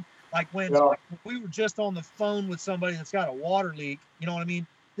what I mean? Like when we were just on the phone with somebody that's got a water leak, you know what I mean?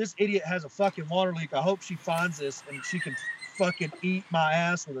 This idiot has a fucking water leak. I hope she finds this and she can fucking eat my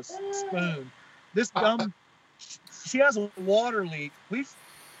ass with a spoon. This dumb, she has a water leak.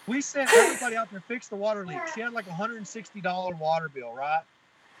 We sent everybody out there to fix the water leak. She had like $160 water bill, right?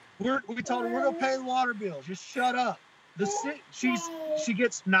 We told her we're gonna pay the water bill. Just shut up. She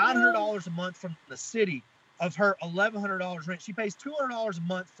gets $900 a month from the city of her $1,100 rent. She pays $200 a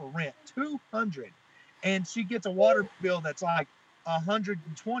month for rent, $200, and she gets a water bill that's like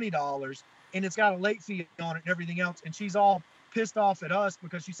 $120, and it's got a late fee on it and everything else. And she's all pissed off at us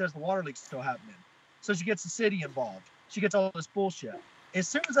because she says the water leak's still happening. So she gets the city involved. She gets all this bullshit. As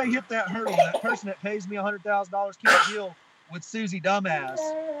soon as I hit that hurdle, that person that pays me $100,000 can't deal with Susie dumbass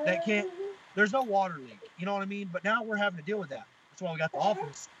that can't. There's no water leak. You know what I mean? But now we're having to deal with that. That's why we got the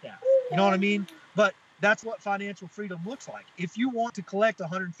office staff. You know what I mean? But that's what financial freedom looks like. If you want to collect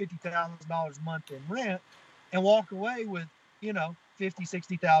 $150,000 a month in rent and walk away with, $50,000,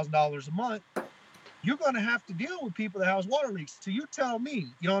 $60,000 a month, you're going to have to deal with people that have water leaks. So you tell me,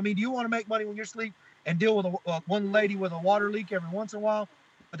 you know what I mean? Do you want to make money when you're asleep and deal with one lady with a water leak every once in a while?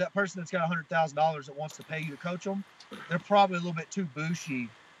 But that person that's got $100,000 that wants to pay you to coach them, they're probably a little bit too bushy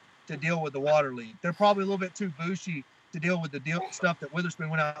to deal with the water leak. They're probably a little bit too bushy to deal with the stuff that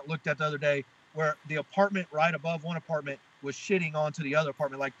Witherspoon went out and looked at the other day, where the apartment right above one apartment was shitting onto the other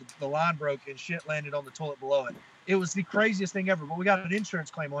apartment, like the line broke and shit landed on the toilet below it. It was the craziest thing ever, but we got an insurance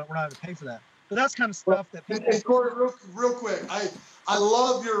claim on it. We're not having to pay for that. But that's kind of stuff that people. And Corey, real quick, I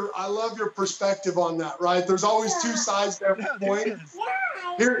love your perspective on that. Right? There's always two sides to every point.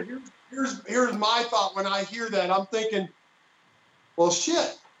 Here's my thought when I hear that. I'm thinking, well,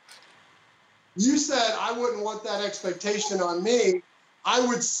 shit. You said I wouldn't want that expectation on me. I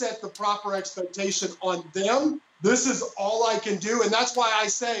would set the proper expectation on them. This is all I can do. And that's why I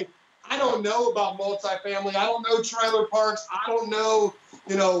say, I don't know about multifamily. I don't know trailer parks. I don't know,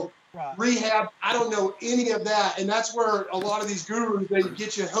 rehab. I don't know any of that. And that's where a lot of these gurus, they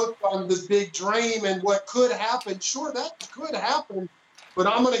get you hooked on this big dream and what could happen. Sure, that could happen. But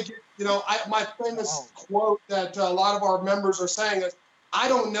I'm going to get, my famous quote that a lot of our members are saying is, I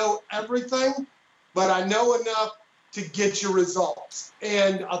don't know everything, but I know enough to get your results.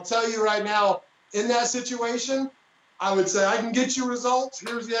 And I'll tell you right now, in that situation, I would say I can get you results.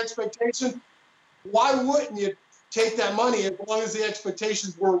 Here's the expectation. Why wouldn't you take that money as long as the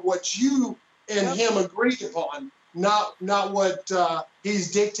expectations were what you and him agreed upon, not what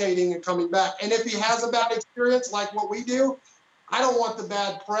he's dictating and coming back. And if he has a bad experience like what we do, I don't want the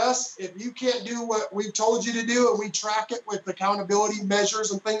bad press. If you can't do what we've told you to do and we track it with accountability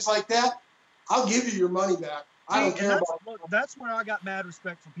measures and things like that, I'll give you your money back. I don't care about. That's where I got mad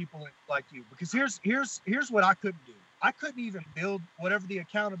respect for people like you, because here's what I couldn't do. I couldn't even build whatever the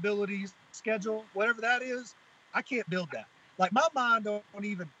accountability schedule, whatever that is. I can't build that. Like my mind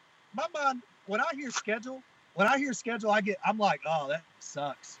when I hear schedule, I'm like, oh, that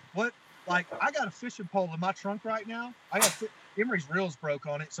sucks. What? Like I got a fishing pole in my trunk right now. Emery's reels broke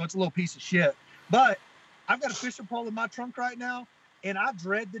on it, so it's a little piece of shit. But I've got a fishing pole in my trunk right now, and I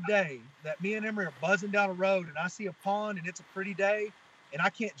dread the day that me and Emery are buzzing down a road and I see a pond and it's a pretty day, and I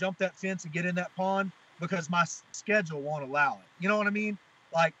can't jump that fence and get in that pond because my schedule won't allow it. You know what I mean?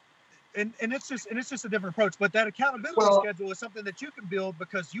 Like, and it's just a different approach. But that accountability schedule is something that you can build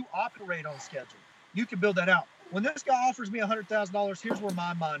because you operate on schedule. You can build that out. When this guy offers me $100,000, here's where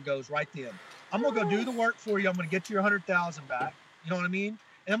my mind goes right then. I'm going to go do the work for you. I'm going to get you your $100,000 back. You know what I mean?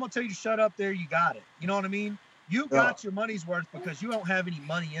 And I'm going to tell you to shut up there. You got it. You know what I mean? You got your money's worth because you don't have any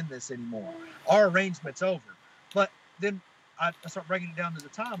money in this anymore. Our arrangement's over. But then I start breaking it down to the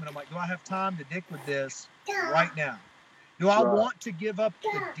time, and I'm like, do I have time to dick with this right now? Do I want to give up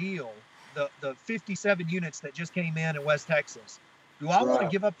the deal, the 57 units that just came in West Texas? Do I want to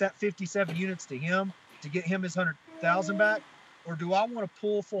give up that 57 units to him to get him his $100,000 back? Or do I want to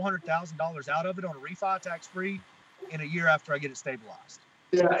pull $400,000 out of it on a refi tax-free in a year after I get it stabilized?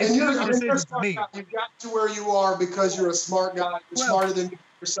 Yeah, and you're a smart guy. You got to where you are because you're a smart guy. You're smarter than me.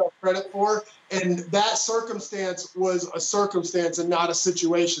 yourself credit for. And that circumstance was a circumstance and not a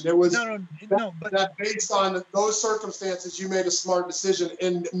situation. It was that based on those circumstances, you made a smart decision.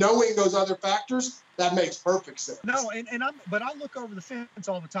 And knowing those other factors, that makes perfect sense. No, but I look over the fence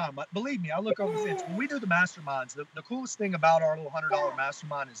all the time. Believe me, I look over the fence. When we do the masterminds, the coolest thing about our little $100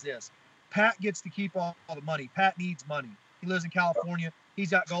 mastermind is this. Pat gets to keep all the money. Pat needs money. He lives in California. He's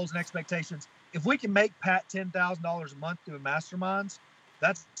got goals and expectations. If we can make Pat $10,000 a month doing masterminds,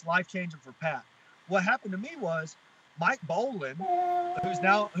 that's life-changing for Pat. What happened to me was Mike Bolin,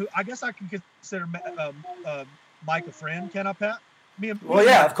 who I guess I can consider Mike a friend, can I, Pat?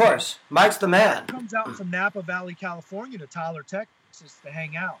 Yeah, of course. Mike's the man. Comes out from Napa Valley, California to Tyler, Texas to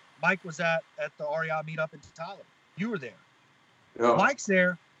hang out. Mike was at the REI meetup in Tyler. You were there. Yeah. Mike's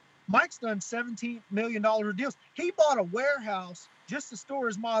there. Mike's done $17 million deals. He bought a warehouse just to store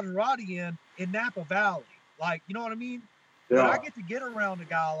his Maserati in Napa Valley. Like, you know what I mean? Yeah. But I get to get around a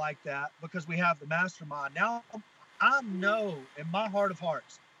guy like that because we have the mastermind. Now, I know in my heart of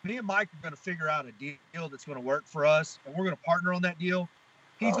hearts, me and Mike are going to figure out a deal that's going to work for us, and we're going to partner on that deal.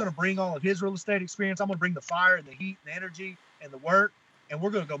 He's going to bring all of his real estate experience. I'm going to bring the fire and the heat and the energy and the work, and we're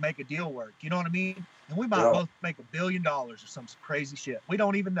going to go make a deal work. You know what I mean? And we might both make $1 billion or some crazy shit. We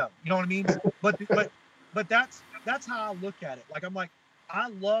don't even know. You know what I mean? But that's how I look at it. Like, I'm like, I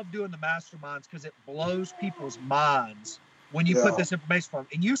love doing the masterminds because it blows people's minds when you put this information for them.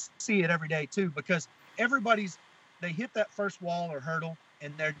 And you see it every day too, because they hit that first wall or hurdle,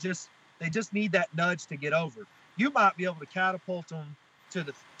 and they just need that nudge to get over. You might be able to catapult them to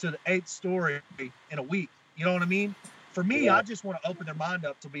the 8th story in a week. You know what I mean? For me, I just want to open their mind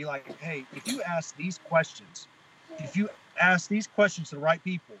up to be like, hey, if you ask these questions to the right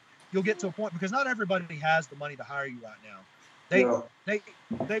people, you'll get to a point, because not everybody has the money to hire you right now.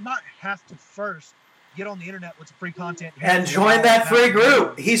 They might have to first get on the internet with some free content and join that free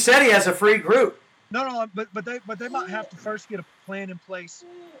group. He said he has a free group. No, but they might have to first get a plan in place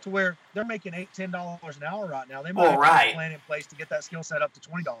to where they're making $8-10 an hour right now. They might have a plan in place to get that skill set up to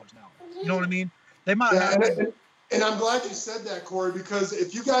 $20 an hour. You know what I mean? They might and I'm glad you said that, Corey, because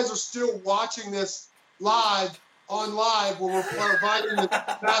if you guys are still watching this live where we're providing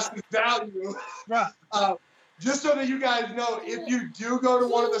the massive value, right? Just so that you guys know, if you do go to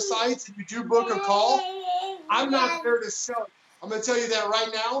one of the sites and you do book a call, I'm not there to sell it. I'm going to tell you that right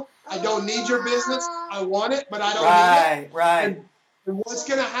now. I don't need your business. I want it, but I don't need it. Right. And what's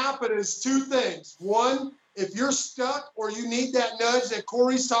going to happen is two things. One, if you're stuck or you need that nudge that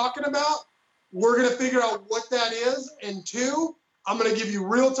Corey's talking about, we're going to figure out what that is. And two, I'm going to give you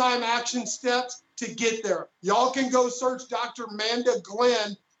real-time action steps to get there. Y'all can go search Dr. Amanda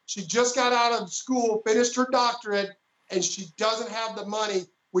Glenn. She just got out of school, finished her doctorate, and she doesn't have the money.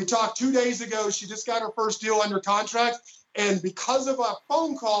 We talked 2 days ago. She just got her first deal under contract. And because of a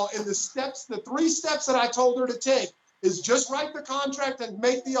phone call and the 3 steps that I told her to take is just write the contract and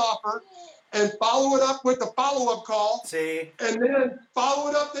make the offer and follow it up with the follow-up call. See? And then follow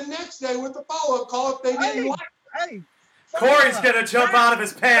it up the next day with the follow-up call if they didn't like it. Hey, Corey's going to jump out of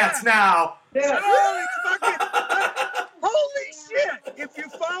his pants now. Yeah. Holy shit. If you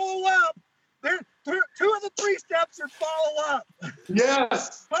follow up, there 2 of the 3 steps are follow up.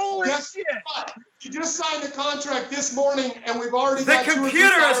 Yes. Holy shit. She just signed a contract this morning, and we've already got the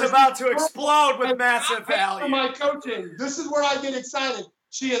computer is about to explode with massive value. For my coaching. This is where I get excited.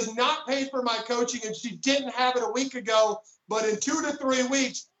 She has not paid for my coaching, and she didn't have it a week ago, but in 2 to 3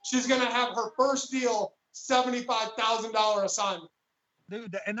 weeks, she's going to have her first deal, $75,000 assignment.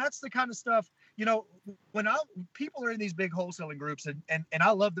 Dude, and that's the kind of stuff, you know, when people are in these big wholesaling groups, and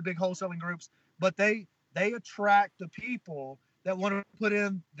I love the big wholesaling groups, but they attract the people that want to put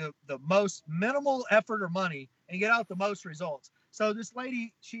in the most minimal effort or money and get out the most results. So this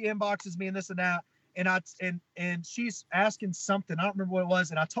lady, she inboxes me and this and that, and she's asking something. I don't remember what it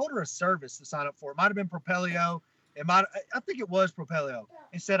was, and I told her a service to sign up for. It might have been Propelio. I think it was Propelio.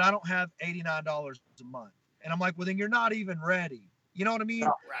 And said, I don't have $89 a month. And I'm like, well, then you're not even ready. You know what I mean?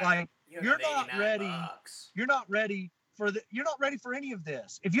 Right. Like, you're not ready. Bucks. You're not ready for any of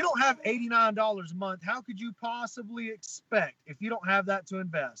this. If you don't have $89 a month, how could you possibly expect, if you don't have that to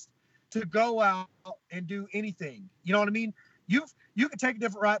invest, to go out and do anything? You know what I mean? You can take a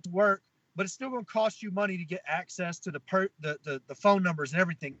different route to work, but it's still going to cost you money to get access to the phone numbers and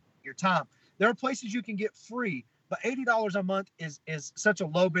everything, your time. There are places you can get free, but $80 a month is such a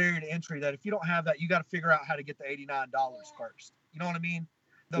low barrier to entry that if you don't have that, you got to figure out how to get the $89 first. You know what I mean?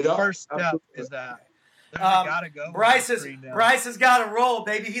 The first step absolutely. Is that. Gotta go. Bryce has got to roll,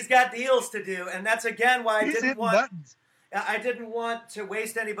 baby. He's got deals to do, and that's again why I didn't want to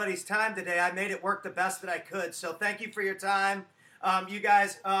waste anybody's time today. I made it work the best that I could. So thank you for your time. You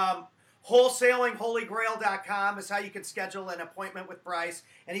guys, wholesalingholygrail.com is how you can schedule an appointment with Bryce,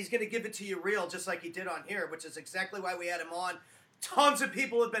 and he's going to give it to you real, just like he did on here, which is exactly why we had him on. Tons of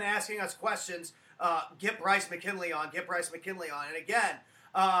people have been asking us questions. Get Bryce McKinley on. Get Bryce McKinley on. And again,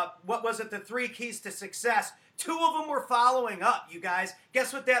 what was it? The 3 keys to success. 2 of them were following up, you guys.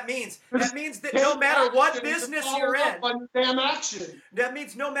 Guess what that means? That means that no matter what business you're in, damn action. that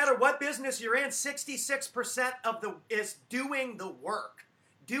means no matter what business you're in, 66% is doing the work.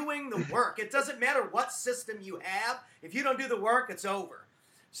 Doing the work. It doesn't matter what system you have. If you don't do the work, it's over.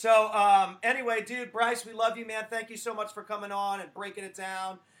 So anyway, dude, Bryce, we love you, man. Thank you so much for coming on and breaking it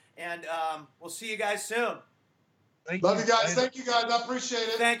down. And we'll see you guys soon. Love you guys. Thank you guys. I appreciate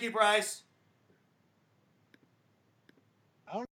it. Thank you, Bryce.